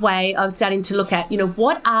a good way of starting to look at,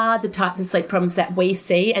 what are the types of sleep problems that we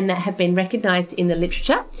see and that have been recognised in the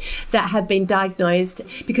literature, that have been diagnosed,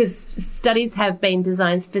 because studies have been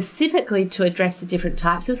designed specifically to address the different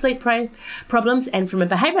types of sleep problems and from a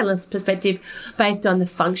behaviouralist perspective based on the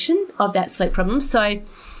function of that sleep problem. So,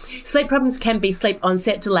 Sleep problems can be sleep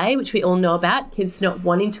onset delay, which we all know about, kids not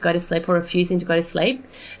wanting to go to sleep or refusing to go to sleep.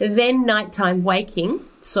 Then nighttime waking,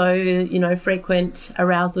 so, frequent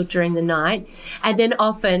arousal during the night. And then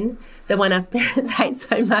often the one us parents hate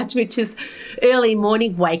so much, which is early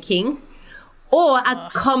morning waking, or a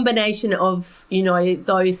combination of,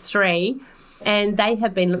 those three. And they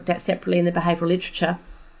have been looked at separately in the behavioural literature.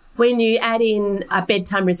 When you add in a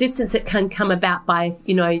bedtime resistance that can come about by,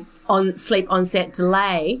 on sleep onset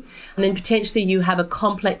delay, and then potentially you have a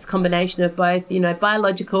complex combination of both,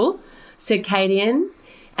 biological, circadian,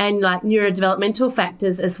 and like neurodevelopmental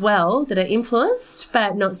factors as well that are influenced,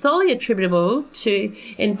 but not solely attributable to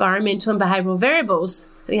environmental and behavioural variables.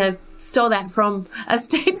 Stole that from a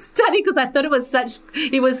STEM study because I thought it was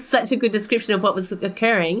such a good description of what was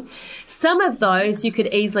occurring. Some of those you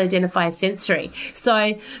could easily identify as sensory.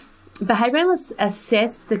 So behaviouralists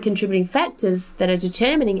assess the contributing factors that are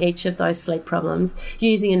determining each of those sleep problems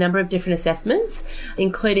using a number of different assessments,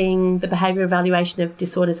 including the behavioural evaluation of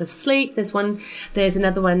disorders of sleep. There's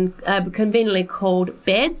another one conveniently called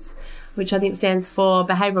BEDS, which I think stands for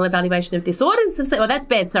Behavioural Evaluation of Disorders of Sleep. Well, that's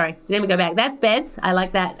BEDS, sorry. Let me go back. That's BEDS. I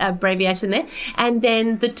like that abbreviation there. And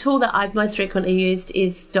then the tool that I've most frequently used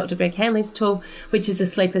is Dr. Greg Hanley's tool, which is a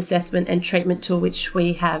sleep assessment and treatment tool, which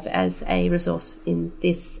we have as a resource in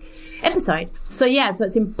this episode. So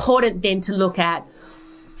it's important then to look at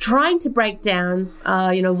trying to break down,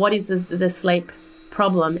 what is the sleep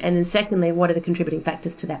problem, and then secondly, what are the contributing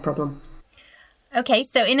factors to that problem? Okay,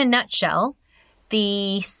 so in a nutshell,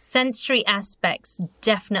 the sensory aspects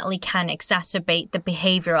definitely can exacerbate the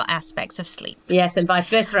behavioral aspects of sleep. Yes, and vice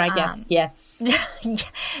versa, I guess. Yes.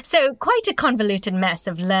 So quite a convoluted mess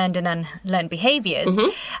of learned and unlearned behaviors. Mm-hmm.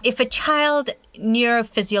 If a child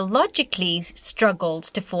neurophysiologically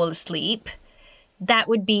struggles to fall asleep, that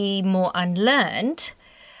would be more unlearned.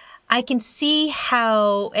 I can see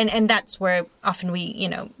how, and that's where often we,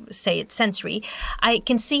 say it's sensory. I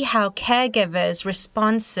can see how caregivers'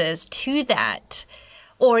 responses to that,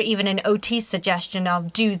 or even an OT suggestion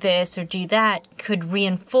of do this or do that, could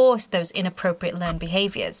reinforce those inappropriate learned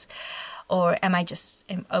behaviors. Or am I just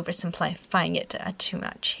oversimplifying it too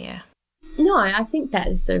much here? No, I think that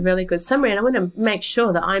is a really good summary, and I want to make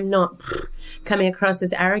sure that I'm not coming across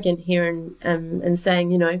as arrogant here and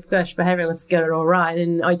saying, gosh, behaviouralists get it all right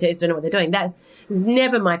and OTs don't know what they're doing. That is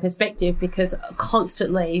never my perspective, because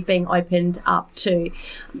constantly being opened up to,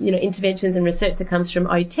 interventions and research that comes from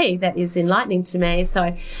OT, that is enlightening to me.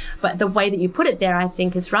 So, but the way that you put it there, I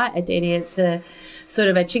think is right, Aditi. It's a sort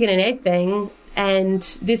of a chicken and egg thing. And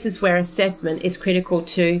this is where assessment is critical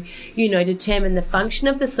to, determine the function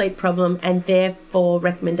of the sleep problem and therefore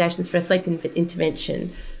recommendations for a sleep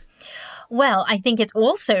intervention. Well, I think it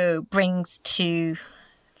also brings to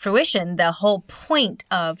fruition the whole point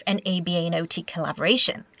of an ABA and OT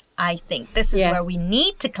collaboration. I think this is where we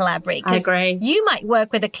need to collaborate. I agree. You might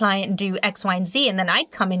work with a client and do X, Y, and Z, and then I'd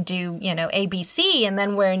come and do, ABC, and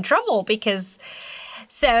then we're in trouble because...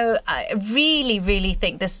 So I really, really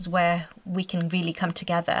think this is where we can really come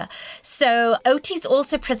together. So OTs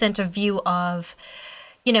also present a view of,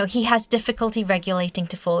 he has difficulty regulating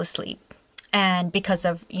to fall asleep. And because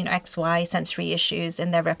of, XY sensory issues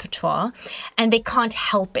in their repertoire, and they can't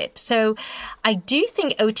help it. So I do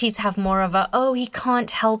think OTs have more of he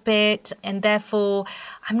can't help it. And therefore,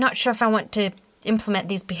 I'm not sure if I want to implement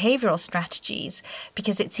these behavioral strategies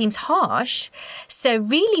because it seems harsh. So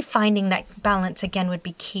really finding that balance again would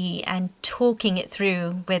be key, and talking it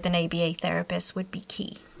through with an ABA therapist would be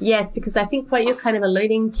key. Yes, because I think what you're kind of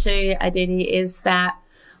alluding to, Aditi, is that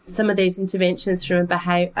some of these interventions from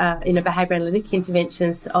behavioral analytic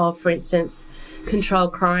interventions of, for instance,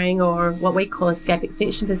 controlled crying or what we call escape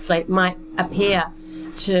extinction for sleep might appear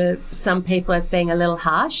to some people as being a little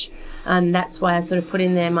harsh. And that's why I sort of put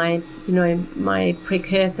in there my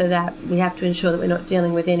precursor that we have to ensure that we're not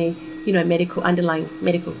dealing with any, underlying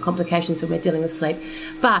medical complications when we're dealing with sleep.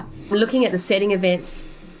 But looking at the setting events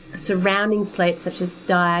surrounding sleep, such as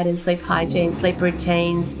diet and sleep hygiene, sleep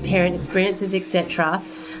routines, parent experiences, etc.,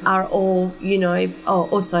 are all,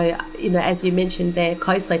 also, as you mentioned there,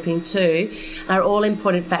 co-sleeping too, are all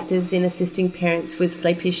important factors in assisting parents with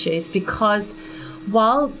sleep issues, because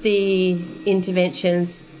while the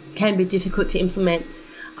interventions can be difficult to implement,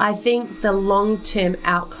 I think the long-term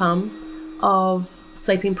outcome of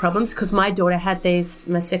sleeping problems, because my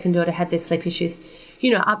second daughter had these sleep issues,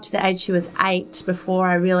 up to the age she was 8 before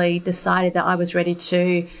I really decided that I was ready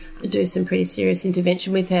to do some pretty serious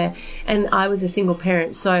intervention with her. And I was a single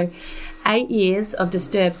parent. So 8 years of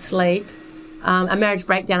disturbed sleep a marriage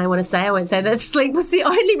breakdown, I won't say that sleep was the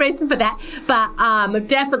only reason for that, but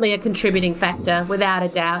definitely a contributing factor, without a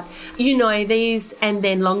doubt. These, and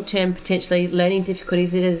then long-term potentially learning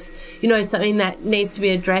difficulties, it is, something that needs to be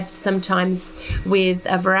addressed sometimes with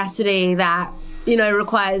a veracity that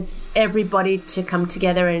requires everybody to come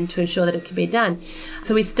together and to ensure that it can be done.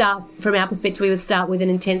 So from our perspective, we would start with an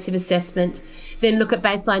intensive assessment, then look at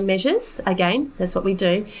baseline measures. Again, that's what we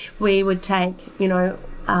do. We would take,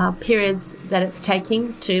 periods that it's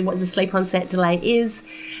taking to what the sleep onset delay is,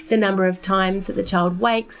 the number of times that the child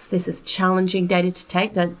wakes. This is challenging data to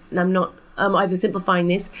take. I'm oversimplifying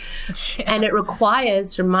this. Yeah. And it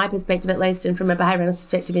requires, from my perspective at least, and from a behavioural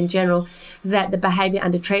perspective in general, that the behaviour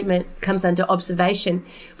under treatment comes under observation,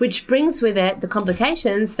 which brings with it the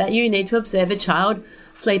complications that you need to observe a child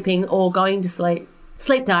sleeping or going to sleep.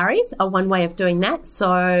 Sleep diaries are one way of doing that.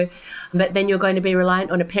 But then you're going to be reliant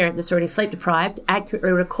on a parent that's already sleep deprived, accurately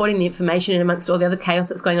recording the information in amongst all the other chaos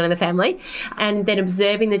that's going on in the family, and then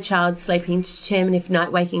observing the child sleeping to determine if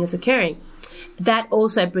night waking is occurring. That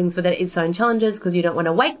also brings with it its own challenges, because you don't want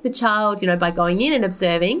to wake the child, by going in and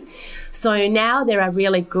observing. So now there are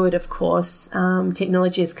really good, of course,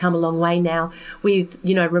 technology has come a long way now with,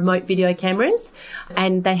 remote video cameras,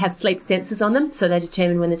 and they have sleep sensors on them, so they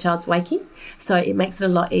determine when the child's waking. So it makes it a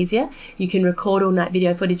lot easier. You can record all night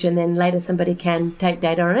video footage and then later somebody can take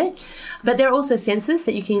data on it. But there are also sensors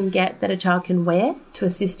that you can get that a child can wear to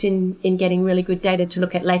assist in getting really good data to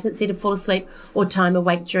look at latency to fall asleep or time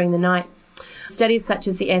awake during the night. Studies such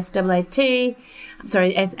as the SATT,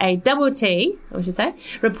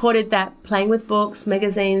 reported that playing with books,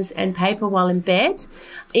 magazines and paper while in bed,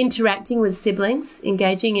 interacting with siblings,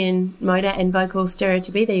 engaging in motor and vocal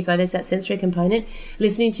stereotypy, there you go, there's that sensory component,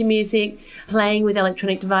 listening to music, playing with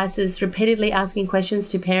electronic devices, repeatedly asking questions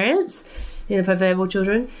to parents, for verbal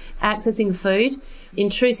children, accessing food,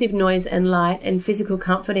 intrusive noise and light, and physical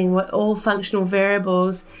comforting were all functional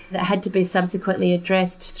variables that had to be subsequently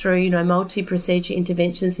addressed through, multi-procedure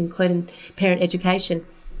interventions, including parent education.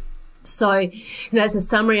 So, it's a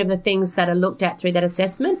summary of the things that are looked at through that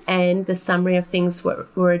assessment, and the summary of things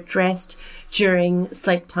were addressed during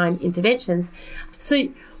sleep time interventions. So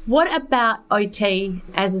what about OT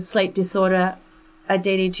as a sleep disorder?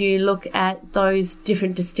 Aditi, do you look at those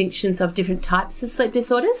different distinctions of different types of sleep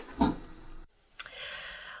disorders?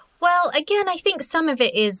 Well, again, I think some of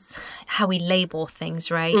it is how we label things,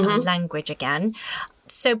 right? Mm-hmm. Language again.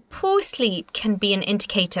 So poor sleep can be an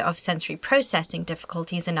indicator of sensory processing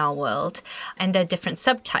difficulties in our world, and there are different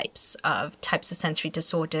subtypes of types of sensory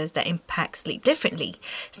disorders that impact sleep differently.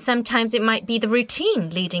 Sometimes it might be the routine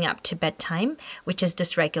leading up to bedtime, which is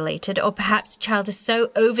dysregulated, or perhaps the child is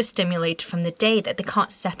so overstimulated from the day that they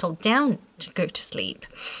can't settle down to go to sleep.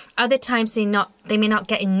 Other times they may not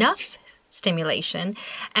get enough stimulation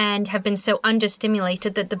and have been so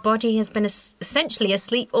understimulated that the body has been essentially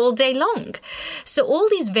asleep all day long. So all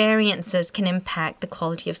these variances can impact the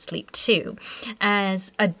quality of sleep too.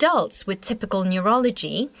 As adults with typical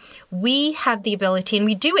neurology, we have the ability, and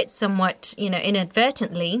we do it somewhat,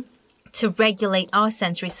 inadvertently, to regulate our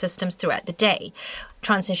sensory systems throughout the day,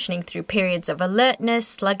 transitioning through periods of alertness,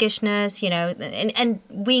 sluggishness, and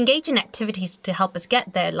we engage in activities to help us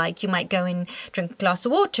get there, like you might go and drink a glass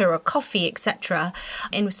of water or coffee, etc.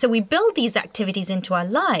 And so we build these activities into our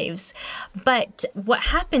lives. But what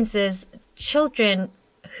happens is children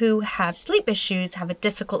who have sleep issues have a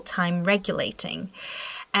difficult time regulating.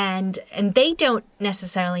 And they don't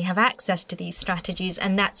necessarily have access to these strategies,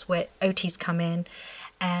 and that's where OTs come in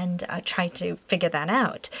and try to figure that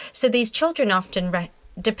out. So these children often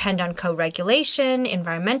depend on co-regulation,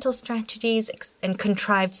 environmental strategies, and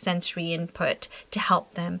contrived sensory input to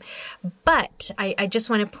help them. But I just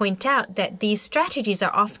want to point out that these strategies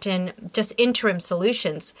are often just interim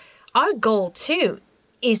solutions. Our goal, too,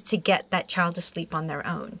 is to get that child to sleep on their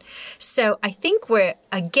own. So I think we're,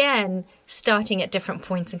 again, starting at different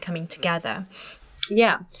points and coming together.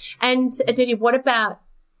 Yeah. And Aditi, what about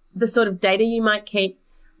the sort of data you might keep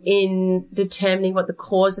in determining what the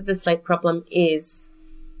cause of the sleep problem is?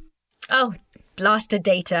 Oh, blast of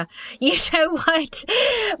data. You know what?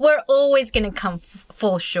 We're always going to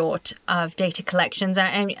fall short of data collections.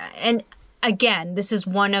 And again, this is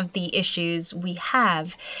one of the issues we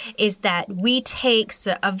have, is that we take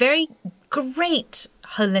a very great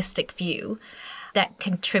holistic view that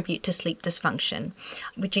contribute to sleep dysfunction,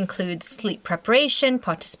 which includes sleep preparation,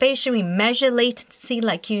 participation. We measure latency,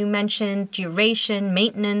 like you mentioned, duration,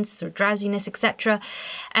 maintenance, or drowsiness, etc.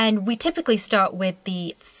 And we typically start with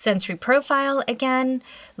the sensory profile again,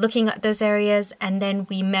 looking at those areas, and then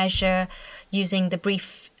we measure using the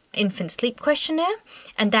brief infant sleep questionnaire,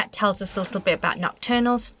 and that tells us a little bit about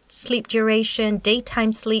nocturnal sleep duration,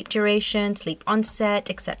 daytime sleep duration, sleep onset,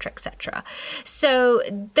 etc., etc. So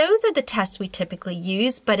those are the tests we typically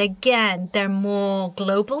use, but again, they're more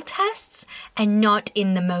global tests and not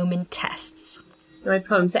in the moment tests. No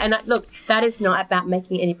problems. And look, that is not about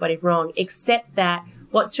making anybody wrong, except that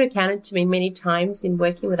what's recounted to me many times in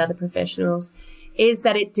working with other professionals is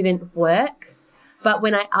that it didn't work. But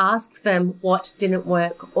when I asked them what didn't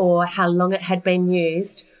work or how long it had been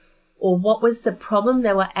used or what was the problem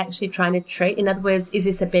they were actually trying to treat, in other words, is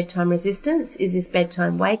this a bedtime resistance? Is this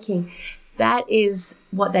bedtime waking? That is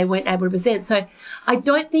what they weren't able to present. So I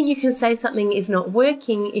don't think you can say something is not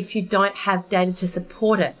working if you don't have data to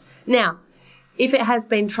support it. Now, if it has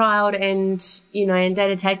been trialed and, and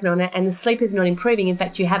data taken on it and the sleep is not improving, in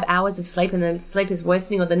fact, you have hours of sleep and the sleep is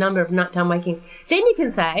worsening or the number of nighttime wakings, then you can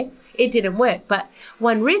say it didn't work. But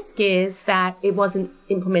one risk is that it wasn't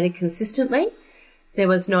implemented consistently. There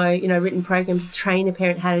was no, written program to train a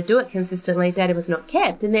parent how to do it consistently. Data was not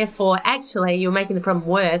kept. And therefore, actually, you're making the problem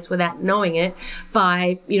worse without knowing it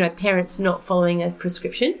by, parents not following a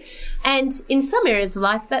prescription. And in some areas of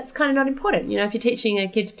life, that's kind of not important. If you're teaching a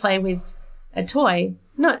kid to play with a toy,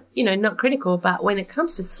 not critical, but when it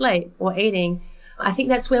comes to sleep or eating, I think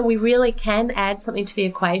that's where we really can add something to the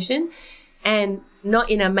equation, and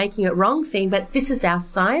not in a making it wrong thing, but this is our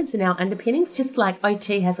science and our underpinnings, just like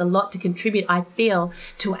OT has a lot to contribute, I feel,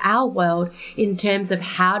 to our world in terms of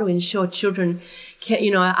how to ensure children,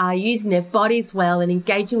 are using their bodies well and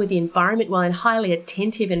engaging with the environment well and highly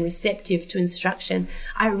attentive and receptive to instruction.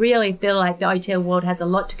 I really feel like the OT world has a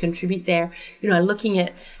lot to contribute there, looking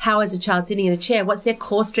at how is a child sitting in a chair, what's their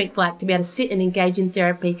core strength like to be able to sit and engage in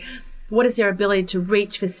therapy, what is their ability to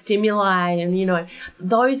reach for stimuli? And,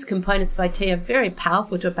 those components of OT are very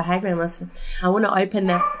powerful to a behaviour analyst. I want to open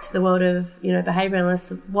that to the world of, behaviour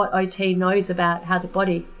analysts, what OT knows about how the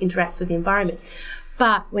body interacts with the environment.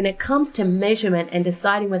 But when it comes to measurement and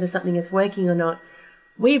deciding whether something is working or not,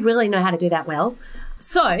 we really know how to do that well.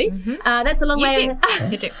 So that's a long way.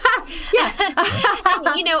 You do. Yeah.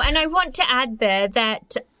 And I want to add there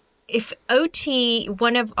that if OT,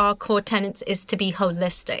 one of our core tenets is to be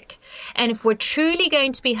holistic. And if we're truly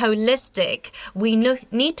going to be holistic, we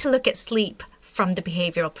need to look at sleep from the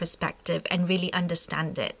behavioral perspective and really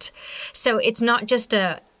understand it. So it's not just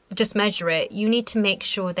measure it. You need to make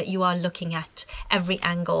sure that you are looking at every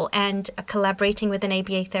angle, and collaborating with an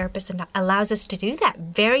ABA therapist and allows us to do that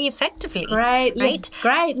very effectively. Great. Right?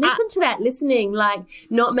 Great. Listen to that. Listening, like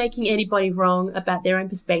not making anybody wrong about their own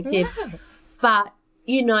perspectives. No. But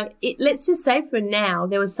let's just say for now,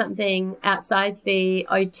 there was something outside the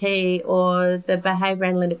OT or the behaviour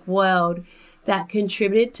analytic world that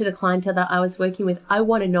contributed to the clientele that I was working with. I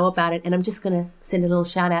want to know about it, and I'm just going to send a little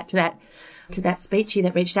shout out to that speechie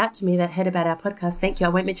that reached out to me that heard about our podcast. Thank you. I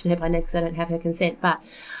won't mention her by name because I don't have her consent, but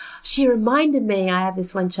she reminded me I have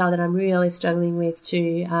this one child that I'm really struggling with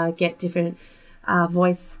to get different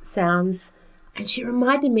voice sounds. And she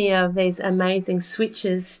reminded me of these amazing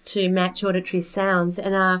switches to match auditory sounds.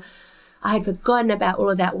 And I had forgotten about all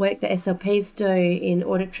of that work that SLPs do in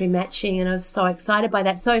auditory matching, and I was so excited by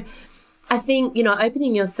that. So I think,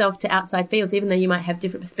 opening yourself to outside fields, even though you might have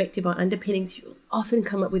different perspective or underpinnings, you often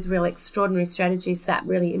come up with really extraordinary strategies that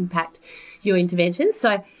really impact your interventions.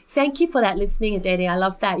 So thank you for that listening, Aditi. I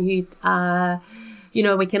love that you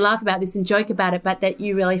we can laugh about this and joke about it, but that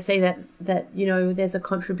you really see that there's a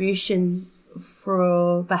contribution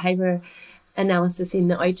for behaviour analysis in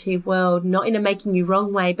the OT world, not in a making you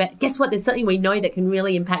wrong way, but guess what? There's something we know that can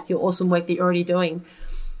really impact your awesome work that you're already doing.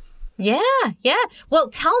 Yeah. Well,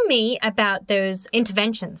 tell me about those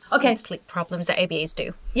interventions in sleep problems that ABAs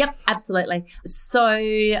do. Yep, absolutely.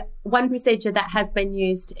 So one procedure that has been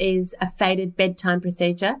used is a fated bedtime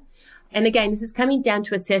procedure. And again, this is coming down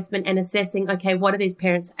to assessment and assessing, okay, what are these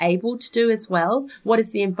parents able to do as well? What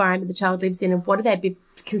is the environment the child lives in, and what are they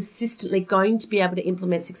consistently going to be able to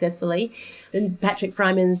implement successfully? And Patrick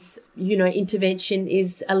Fryman's, intervention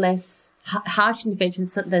is a less harsh intervention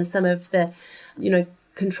than some of the,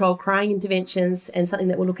 control crying interventions, and something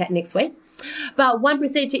that we'll look at next week. But one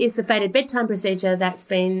procedure is the fated bedtime procedure that's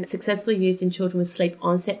been successfully used in children with sleep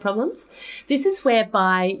onset problems. This is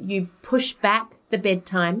whereby you push back the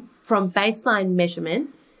bedtime from baseline measurement.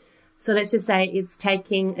 So let's just say it's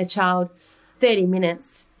taking a child 30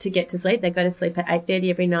 minutes to get to sleep. They go to sleep at 8:30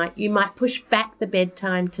 every night. You might push back the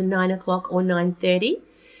bedtime to 9 o'clock or 9:30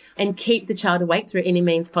 and keep the child awake through any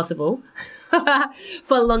means possible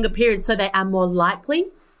for a longer period, so they are more likely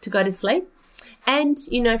to go to sleep. And,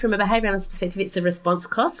 from a behaviour analyst perspective, it's a response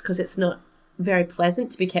cost because it's not very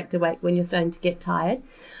pleasant to be kept awake when you're starting to get tired.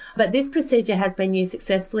 But this procedure has been used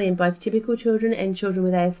successfully in both typical children and children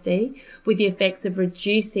with ASD, with the effects of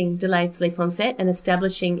reducing delayed sleep onset and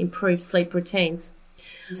establishing improved sleep routines.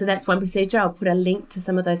 So that's one procedure. I'll put a link to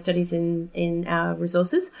some of those studies in our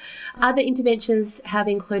resources. Other interventions have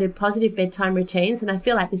included positive bedtime routines, and I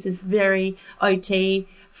feel like this is very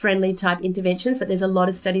OT-friendly type interventions, but there's a lot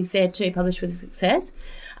of studies there too published with success.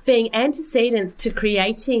 Being antecedents to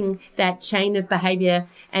creating that chain of behaviour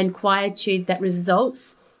and quietude that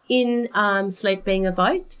results in sleep being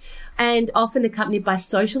evoked, and often accompanied by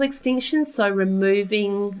social extinction, so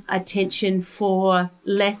removing attention for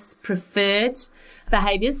less preferred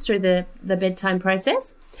behaviours through the bedtime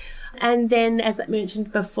process. And then, as I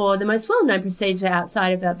mentioned before, the most well-known procedure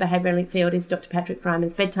outside of the behavioural link field is Dr. Patrick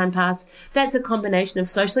Fryman's bedtime pass. That's a combination of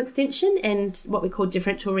social extinction and what we call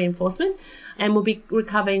differential reinforcement. And we'll be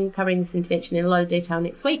covering this intervention in a lot of detail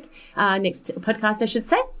next week, next podcast, I should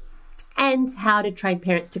say, and how to train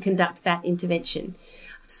parents to conduct that intervention.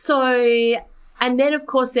 So, and then, of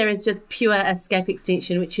course, there is just pure escape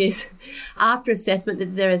extinction, which is after assessment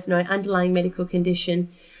that there is no underlying medical condition,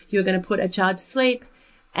 you're going to put a child to sleep,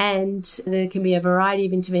 and there can be a variety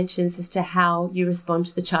of interventions as to how you respond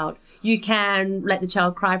to the child. You can let the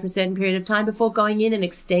child cry for a certain period of time before going in and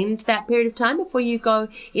extend that period of time before you go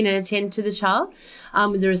in and attend to the child,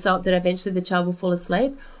 with the result that eventually the child will fall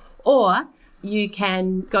asleep. Or you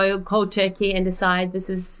can go cold turkey and decide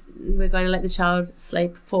we're going to let the child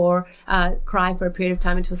sleep cry for a period of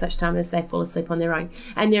time until such time as they fall asleep on their own.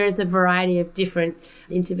 And there is a variety of different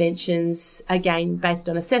interventions, again, based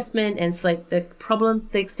on assessment and sleep, the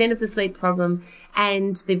extent of the sleep problem,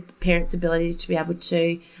 and the parent's ability to be able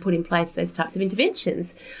to put in place those types of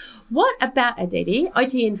interventions. What about, Aditi,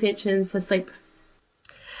 OT interventions for sleep?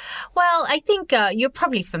 Well, I think you're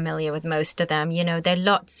probably familiar with most of them. You know, there are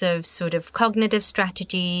lots of sort of cognitive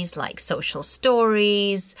strategies like social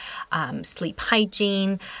stories, sleep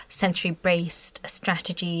hygiene, sensory-based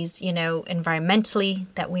strategies, you know, environmentally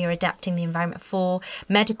that we are adapting the environment for.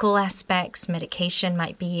 Medical aspects, medication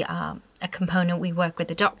might be a component we work with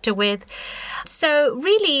the doctor with. So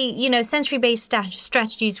really, you know, sensory-based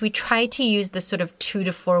strategies, we try to use the sort of 2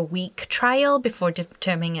 to 4 week trial before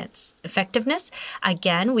determining its effectiveness.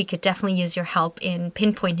 Again, we could definitely use your help in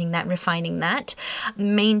pinpointing that, refining that.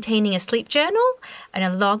 Maintaining a sleep journal and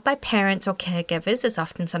a log by parents or caregivers is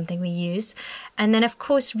often something we use. And then, of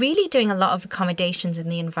course, really doing a lot of accommodations in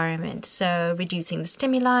the environment. So reducing the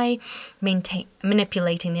stimuli,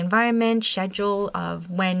 manipulating the environment, schedule of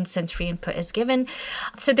when sensory input is given.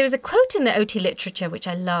 So there's a quote in the OT literature which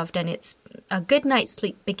I loved, and it's a good night's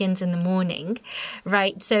sleep begins in the morning,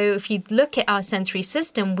 right? So if you look at our sensory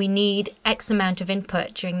system, we need X amount of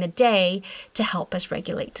input during the day to help us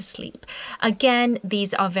regulate to sleep. Again,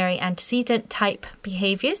 these are very antecedent type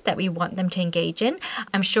behaviors that we want them to engage in.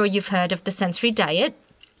 I'm sure you've heard of the sensory diet,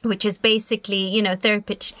 which is basically, you know,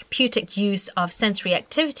 therapeutic use of sensory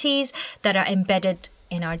activities that are embedded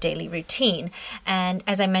in our daily routine. And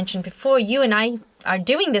as I mentioned before, you and I are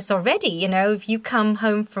doing this already. You know, if you come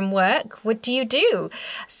home from work, what do?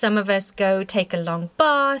 Some of us go take a long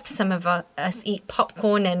bath. Some of us eat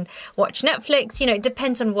popcorn and watch Netflix. You know, it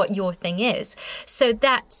depends on what your thing is. So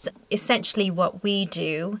that's essentially what we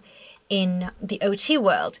do in the OT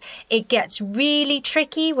world. It gets really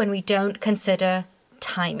tricky when we don't consider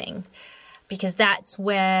timing, because that's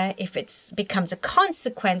where, if it becomes a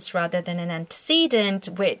consequence rather than an antecedent,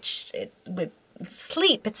 with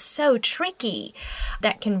sleep, it's so tricky,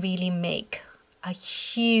 that can really make a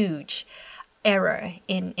huge error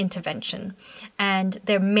in intervention. And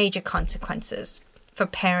there are major consequences for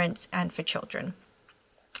parents and for children.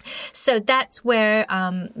 So that's where,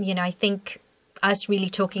 you know, I think us really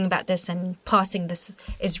talking about this and passing this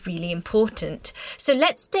is really important. So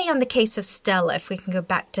let's stay on the case of Stella, if we can go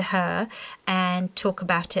back to her and talk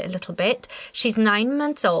about it a little bit. She's 9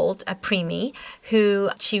 months old, a preemie, who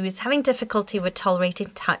she was having difficulty with tolerating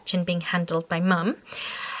touch and being handled by mum.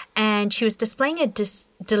 And she was displaying a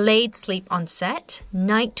delayed sleep onset,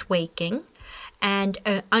 night waking, and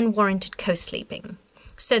unwarranted co-sleeping.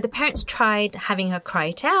 So the parents tried having her cry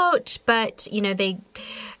it out, but, you know, they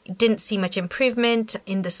didn't see much improvement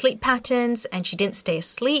in the sleep patterns, and she didn't stay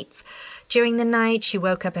asleep during the night. She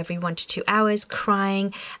woke up every 1 to 2 hours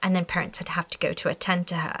crying, and then parents would have to go to attend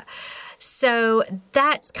to her. So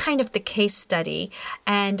that's kind of the case study.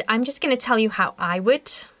 And I'm just going to tell you how I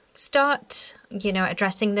would start, you know,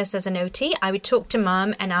 addressing this as an OT. I would talk to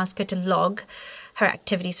mum and ask her to log her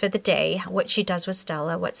activities for the day, what she does with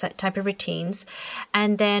Stella, what's that type of routines.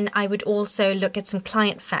 And then I would also look at some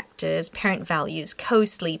client factors, parent values,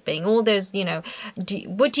 co-sleeping, all those,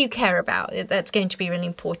 what do you care about? That's going to be really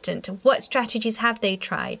important. What strategies have they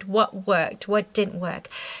tried? What worked? What didn't work?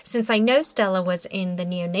 Since I know Stella was in the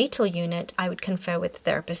neonatal unit, I would confer with the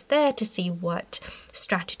therapist there to see what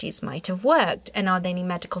strategies might have worked, and are there any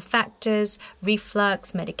medical factors,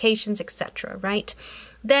 reflux, medications, etc., right?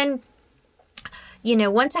 Then,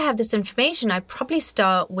 once I have this information, I'd probably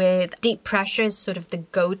start with deep pressure as sort of the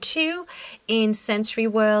go-to in sensory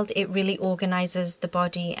world. It really organizes the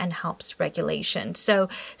body and helps regulation. So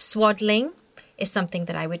swaddling is something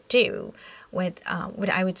that I would do.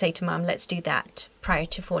 I would say to mom, let's do that prior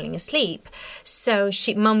to falling asleep. So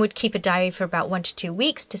mom would keep a diary for about 1 to 2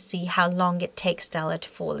 weeks to see how long it takes Stella to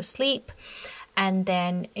fall asleep, and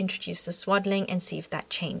then introduce the swaddling and see if that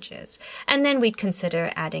changes. And then we'd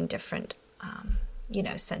consider adding different,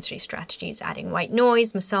 sensory strategies, adding white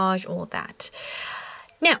noise, massage, all that.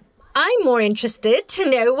 Now, I'm more interested to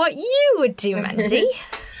know what you would do, Mandy.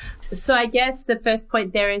 So I guess the first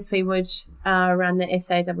point there is we would run the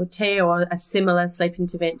SATT or a similar sleep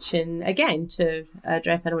intervention, again, to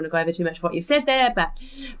address, I don't want to go over too much of what you've said there,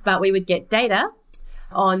 but we would get data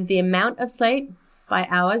on the amount of sleep by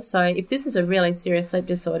hours. So if this is a really serious sleep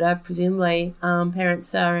disorder, presumably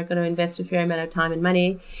parents are going to invest a fair amount of time and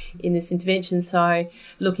money in this intervention. So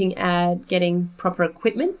looking at getting proper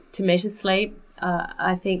equipment to measure sleep,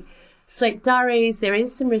 I think sleep diaries, there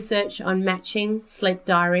is some research on matching sleep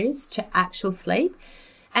diaries to actual sleep.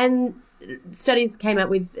 And studies came up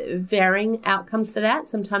with varying outcomes for that.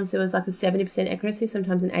 Sometimes there was like a 70% accuracy,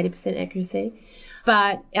 sometimes an 80% accuracy.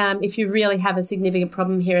 But if you really have a significant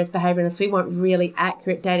problem here as behaviouralists, we want really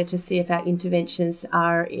accurate data to see if our interventions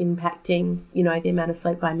are impacting, the amount of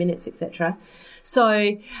sleep by minutes, etc.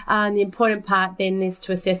 So the important part then is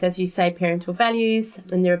to assess, as you say, parental values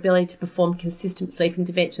and their ability to perform consistent sleep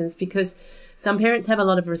interventions, because some parents have a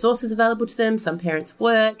lot of resources available to them. Some parents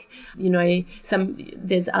work,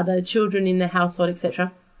 there's other children in the household,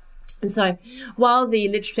 etc. And so while the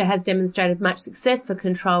literature has demonstrated much success for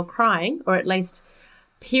controlled crying, or at least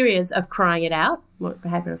periods of crying it out, what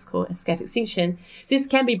behaviouralists call escape extinction, this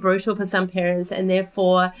can be brutal for some parents, and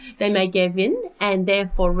therefore they may give in and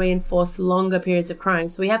therefore reinforce longer periods of crying.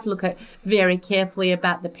 So we have to look at very carefully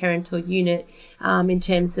about the parental unit in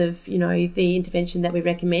terms of, the intervention that we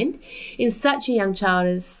recommend. In such a young child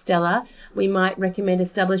as Stella, we might recommend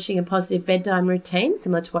establishing a positive bedtime routine,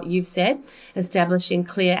 similar to what you've said, establishing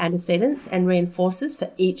clear antecedents and reinforcers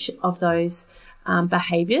for each of those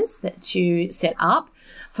behaviours that you set up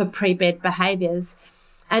for pre-bed behaviours,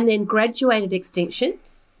 and then graduated extinction,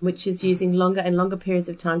 which is using longer and longer periods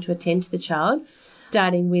of time to attend to the child,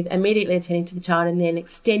 starting with immediately attending to the child and then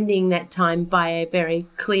extending that time by a very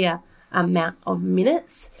clear amount of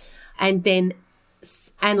minutes, and then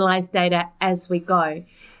analyse data as we go.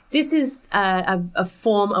 This is a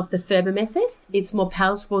form of the Ferber method. It's more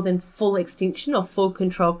palatable than full extinction or full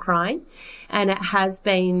control crying, and it has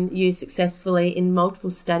been used successfully in multiple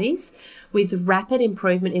studies with rapid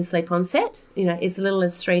improvement in sleep onset, as little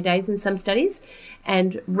as 3 days in some studies,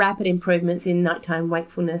 and rapid improvements in nighttime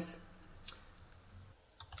wakefulness.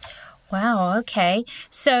 Wow, okay.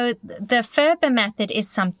 So the Ferber method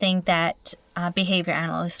is something that behavior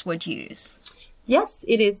analysts would use. Yes,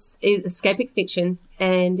 it is escape extinction,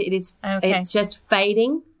 and it's just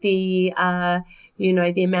fading the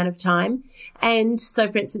the amount of time. And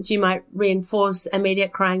so, for instance, you might reinforce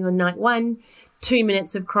immediate crying on night 1, 2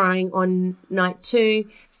 minutes of crying on night 2,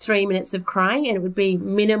 3 minutes of crying, and it would be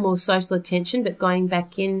minimal social attention, but going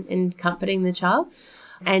back in and comforting the child,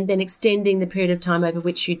 and then extending the period of time over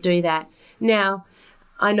which you do that. Now,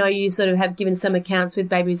 I know you sort of have given some accounts with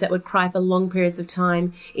babies that would cry for long periods of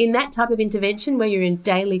time. In that type of intervention where you're in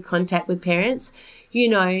daily contact with parents,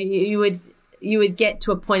 you would get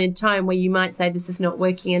to a point in time where you might say this is not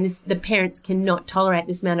working, and the parents cannot tolerate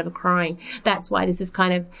this amount of crying. That's why this is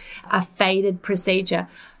kind of a faded procedure.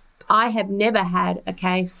 I have never had a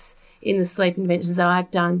case in the sleep interventions that I've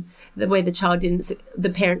done where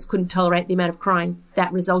the parents couldn't tolerate the amount of crying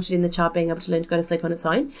that resulted in the child being able to learn to go to sleep on its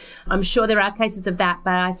own. I'm sure there are cases of that,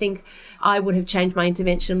 but I think I would have changed my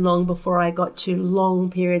intervention long before I got to long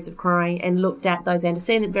periods of crying and looked at those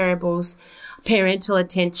antecedent variables, parental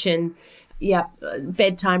attention,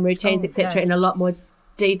 bedtime routines, etc., in a lot more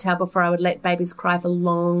detail before I would let babies cry for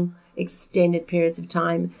long, extended periods of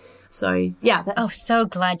time. So, so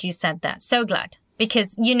glad you said that. So glad.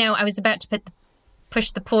 Because, I was about to put push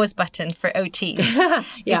the pause button for OTs.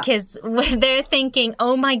 Yeah. Because they're thinking,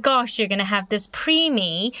 oh my gosh, you're going to have this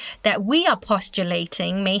preemie that we are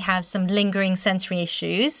postulating may have some lingering sensory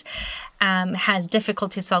issues, has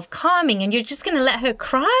difficulty self-calming, and you're just going to let her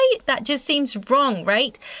cry? That just seems wrong,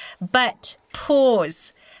 right? But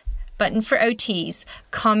pause. Button for OTs.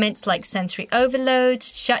 Comments like sensory overload,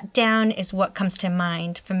 shutdown is what comes to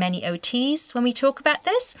mind for many OTs when we talk about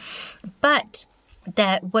this. But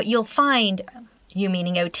that what you'll find, you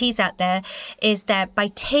meaning OTs out there, is that by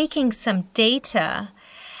taking some data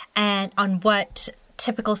and on what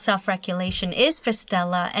typical self-regulation is for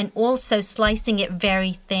Stella and also slicing it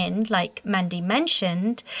very thin, like Mandy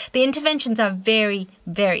mentioned, the interventions are very,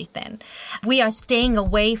 very thin. We are staying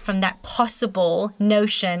away from that possible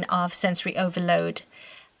notion of sensory overload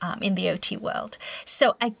in the OT world.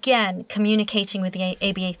 So again, communicating with the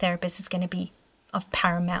ABA therapist is going to be of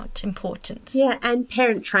paramount importance. Yeah, and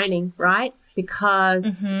parent training, right?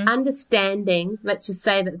 Because understanding, let's just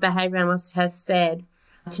say that the behaviour analyst has said,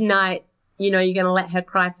 tonight, you're going to let her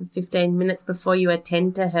cry for 15 minutes before you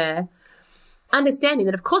attend to her. Understanding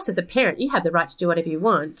that, of course, as a parent, you have the right to do whatever you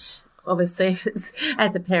want, obviously, if it's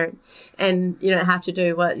as a parent, and you don't have to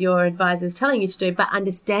do what your advisor is telling you to do, but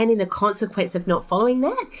understanding the consequence of not following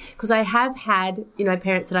that. Because I have had,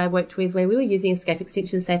 parents that I worked with where we were using escape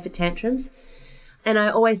extinction, say, for tantrums. And I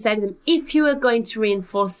always say to them, if you are going to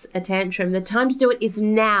reinforce a tantrum, the time to do it is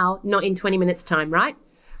now, not in 20 minutes' time, right?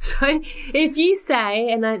 So if you say,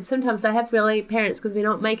 and sometimes I have really parents, because we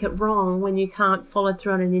don't make it wrong when you can't follow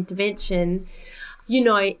through on an intervention,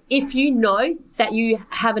 if you know that you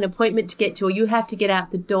have an appointment to get to or you have to get out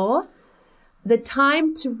the door, the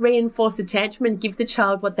time to reinforce a tantrum and give the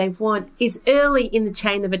child what they want is early in the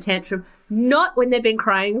chain of a tantrum, not when they've been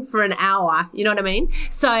crying for an hour. You know what I mean?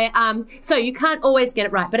 So you can't always get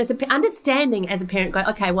it right. But understanding as a parent, go,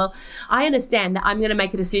 okay, well, I understand that I'm going to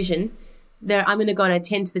make a decision. I'm going to go and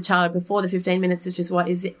attend to the child before the 15 minutes, which is what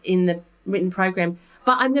is in the written program.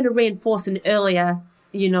 But I'm going to reinforce an earlier,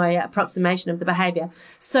 approximation of the behaviour.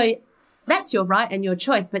 So that's your right and your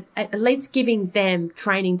choice, but at least giving them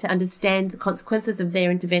training to understand the consequences of their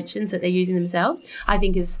interventions that they're using themselves, I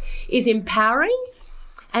think is empowering,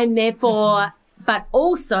 and therefore, but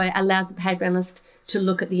also allows the behaviour analyst to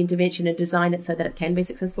look at the intervention and design it so that it can be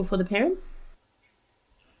successful for the parent.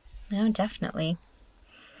 No, definitely.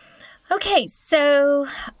 Okay, so...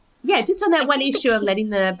 Yeah, just on that one issue of letting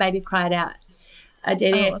the baby cry it out, I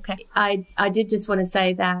did just want to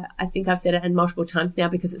say that I think I've said it multiple times now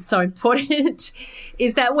because it's so important,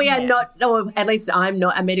 is that we are not, or at least I'm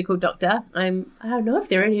not a medical doctor. I don't know if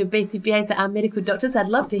there are any BCBAs that are medical doctors. I'd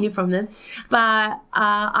love to hear from them. But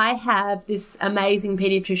I have this amazing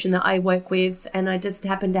paediatrician that I work with, and I just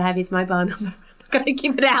happen to have his mobile number. Going to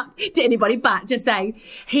give it out to anybody, but just saying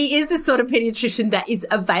he is the sort of paediatrician that is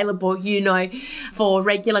available, for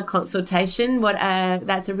regular consultation.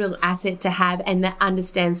 That's a real asset to have, and that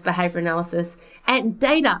understands behaviour analysis and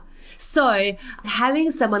data. So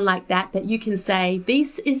having someone like that you can say,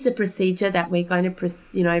 this is the procedure that we're going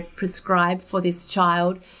to, prescribe for this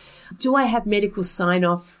child. Do I have medical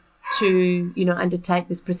sign-off to, undertake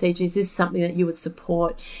this procedure? Is this something that you would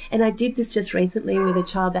support? And I did this just recently with a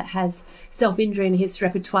child that has self-injury in his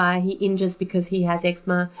repertoire. He injures because he has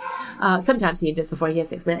eczema. Sometimes he injures before he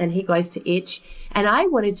has eczema, and he goes to itch. And I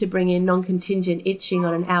wanted to bring in non-contingent itching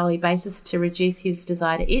on an hourly basis to reduce his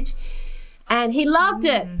desire to itch. And he loved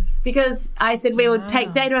it because I said we will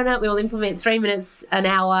take data on it. We will implement 3 minutes an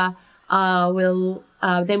hour.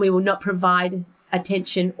 Then we will not provide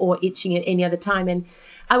attention or itching at any other time. And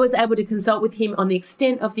I was able to consult with him on the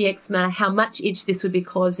extent of the eczema, how much itch this would be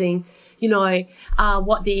causing, and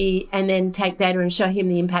then take data and show him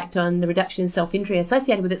the impact on the reduction in self-injury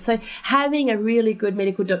associated with it. So having a really good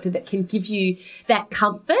medical doctor that can give you that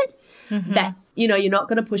comfort that, you're not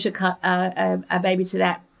going to push a baby to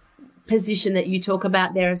that position that you talk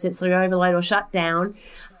about there of sensory overload or shutdown.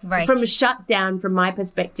 Right. From a shutdown, from my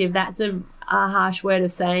perspective, that's a harsh word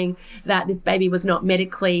of saying that this baby was not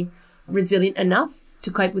medically resilient enough to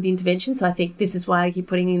cope with the intervention. So I think this is why I keep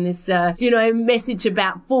putting in this, message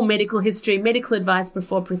about full medical history, medical advice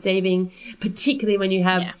before proceeding, particularly when you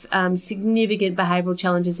have significant behavioural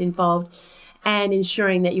challenges involved, and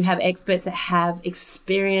ensuring that you have experts that have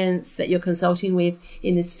experience that you're consulting with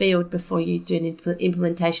in this field before you do an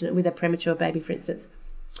implementation with a premature baby, for instance.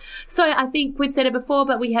 So I think we've said it before,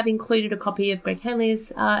 but we have included a copy of Greg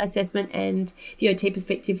Hanley's assessment and the OT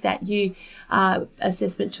perspective that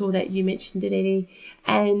assessment tool that you mentioned, Aditi,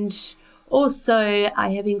 and Also, I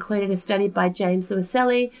have included a study by James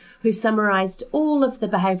Lewiselli, who summarised all of the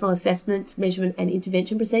behavioural assessment, measurement and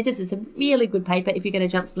intervention procedures. It's a really good paper if you get a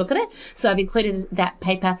chance to look at it. So I've included that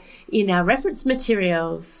paper in our reference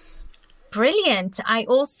materials. Brilliant. I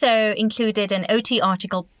also included an OT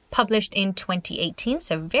article published in 2018,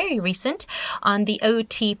 so very recent, on the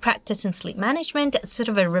OT practice in sleep management, sort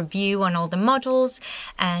of a review on all the models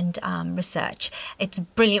and research. It's a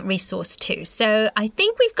brilliant resource too. So I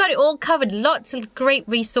think we've got it all covered. Lots of great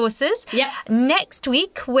resources. Yep. Next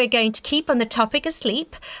week, we're going to keep on the topic of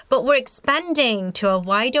sleep, but we're expanding to a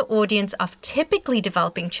wider audience of typically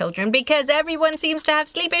developing children because everyone seems to have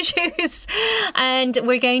sleep issues. And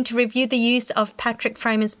we're going to review the use of Patrick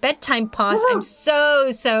Fryman's bedtime pause. Woo! I'm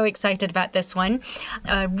so excited about this one.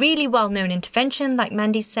 A really well-known intervention, like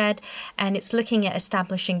Mandy said, and it's looking at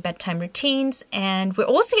establishing bedtime routines. And we're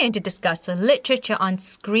also going to discuss the literature on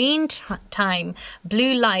screen time,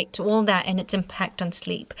 blue light, all that, and its impact on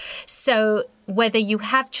sleep. So whether you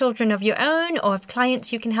have children of your own or have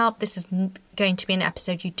clients you can help, this is going to be an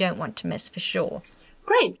episode you don't want to miss for sure.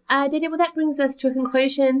 Great. Didi, well, that brings us to a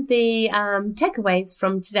conclusion. The takeaways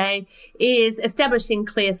from today is establishing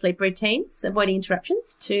clear sleep routines, avoiding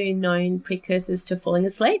interruptions to known precursors to falling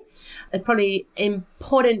asleep. Probably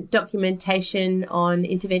important documentation on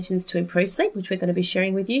interventions to improve sleep, which we're going to be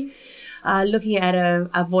sharing with you. Looking at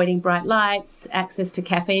avoiding bright lights, access to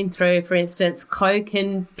caffeine through, for instance, Coke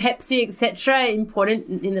and Pepsi, etc.,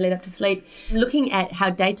 important in the lead up to sleep. Looking at how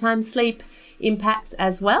daytime sleep impacts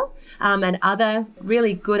as well, and other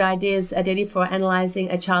really good ideas, Aditi, for analysing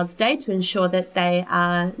a child's day to ensure that they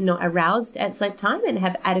are not aroused at sleep time and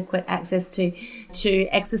have adequate access to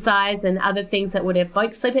exercise and other things that would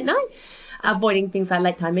evoke sleep at night, avoiding things like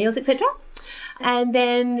late time meals, etc. And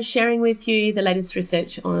then sharing with you the latest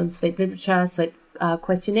research on sleep literature, sleep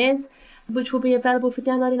questionnaires, which will be available for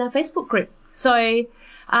download in our Facebook group. So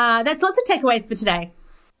that's lots of takeaways for today.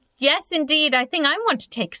 Yes, indeed. I think I want to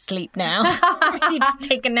take a sleep now. I'm ready to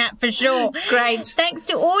take a nap for sure. Great. Thanks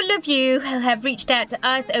to all of you who have reached out to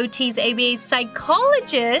us. OT's ABA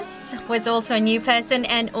psychologist was also a new person,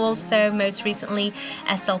 and also most recently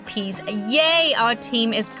SLPs. Yay, our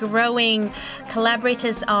team is growing.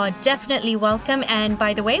 Collaborators are definitely welcome. And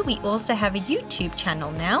by the way, we also have a YouTube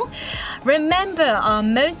channel now. Remember, our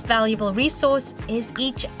most valuable resource is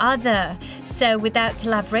each other. So without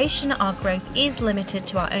collaboration, our growth is limited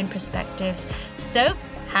to our own perspectives. So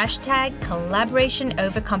 #collaboration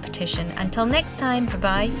over competition. Until next time,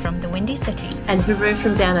 bye-bye from the Windy City. And hooroo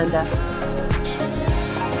from down under.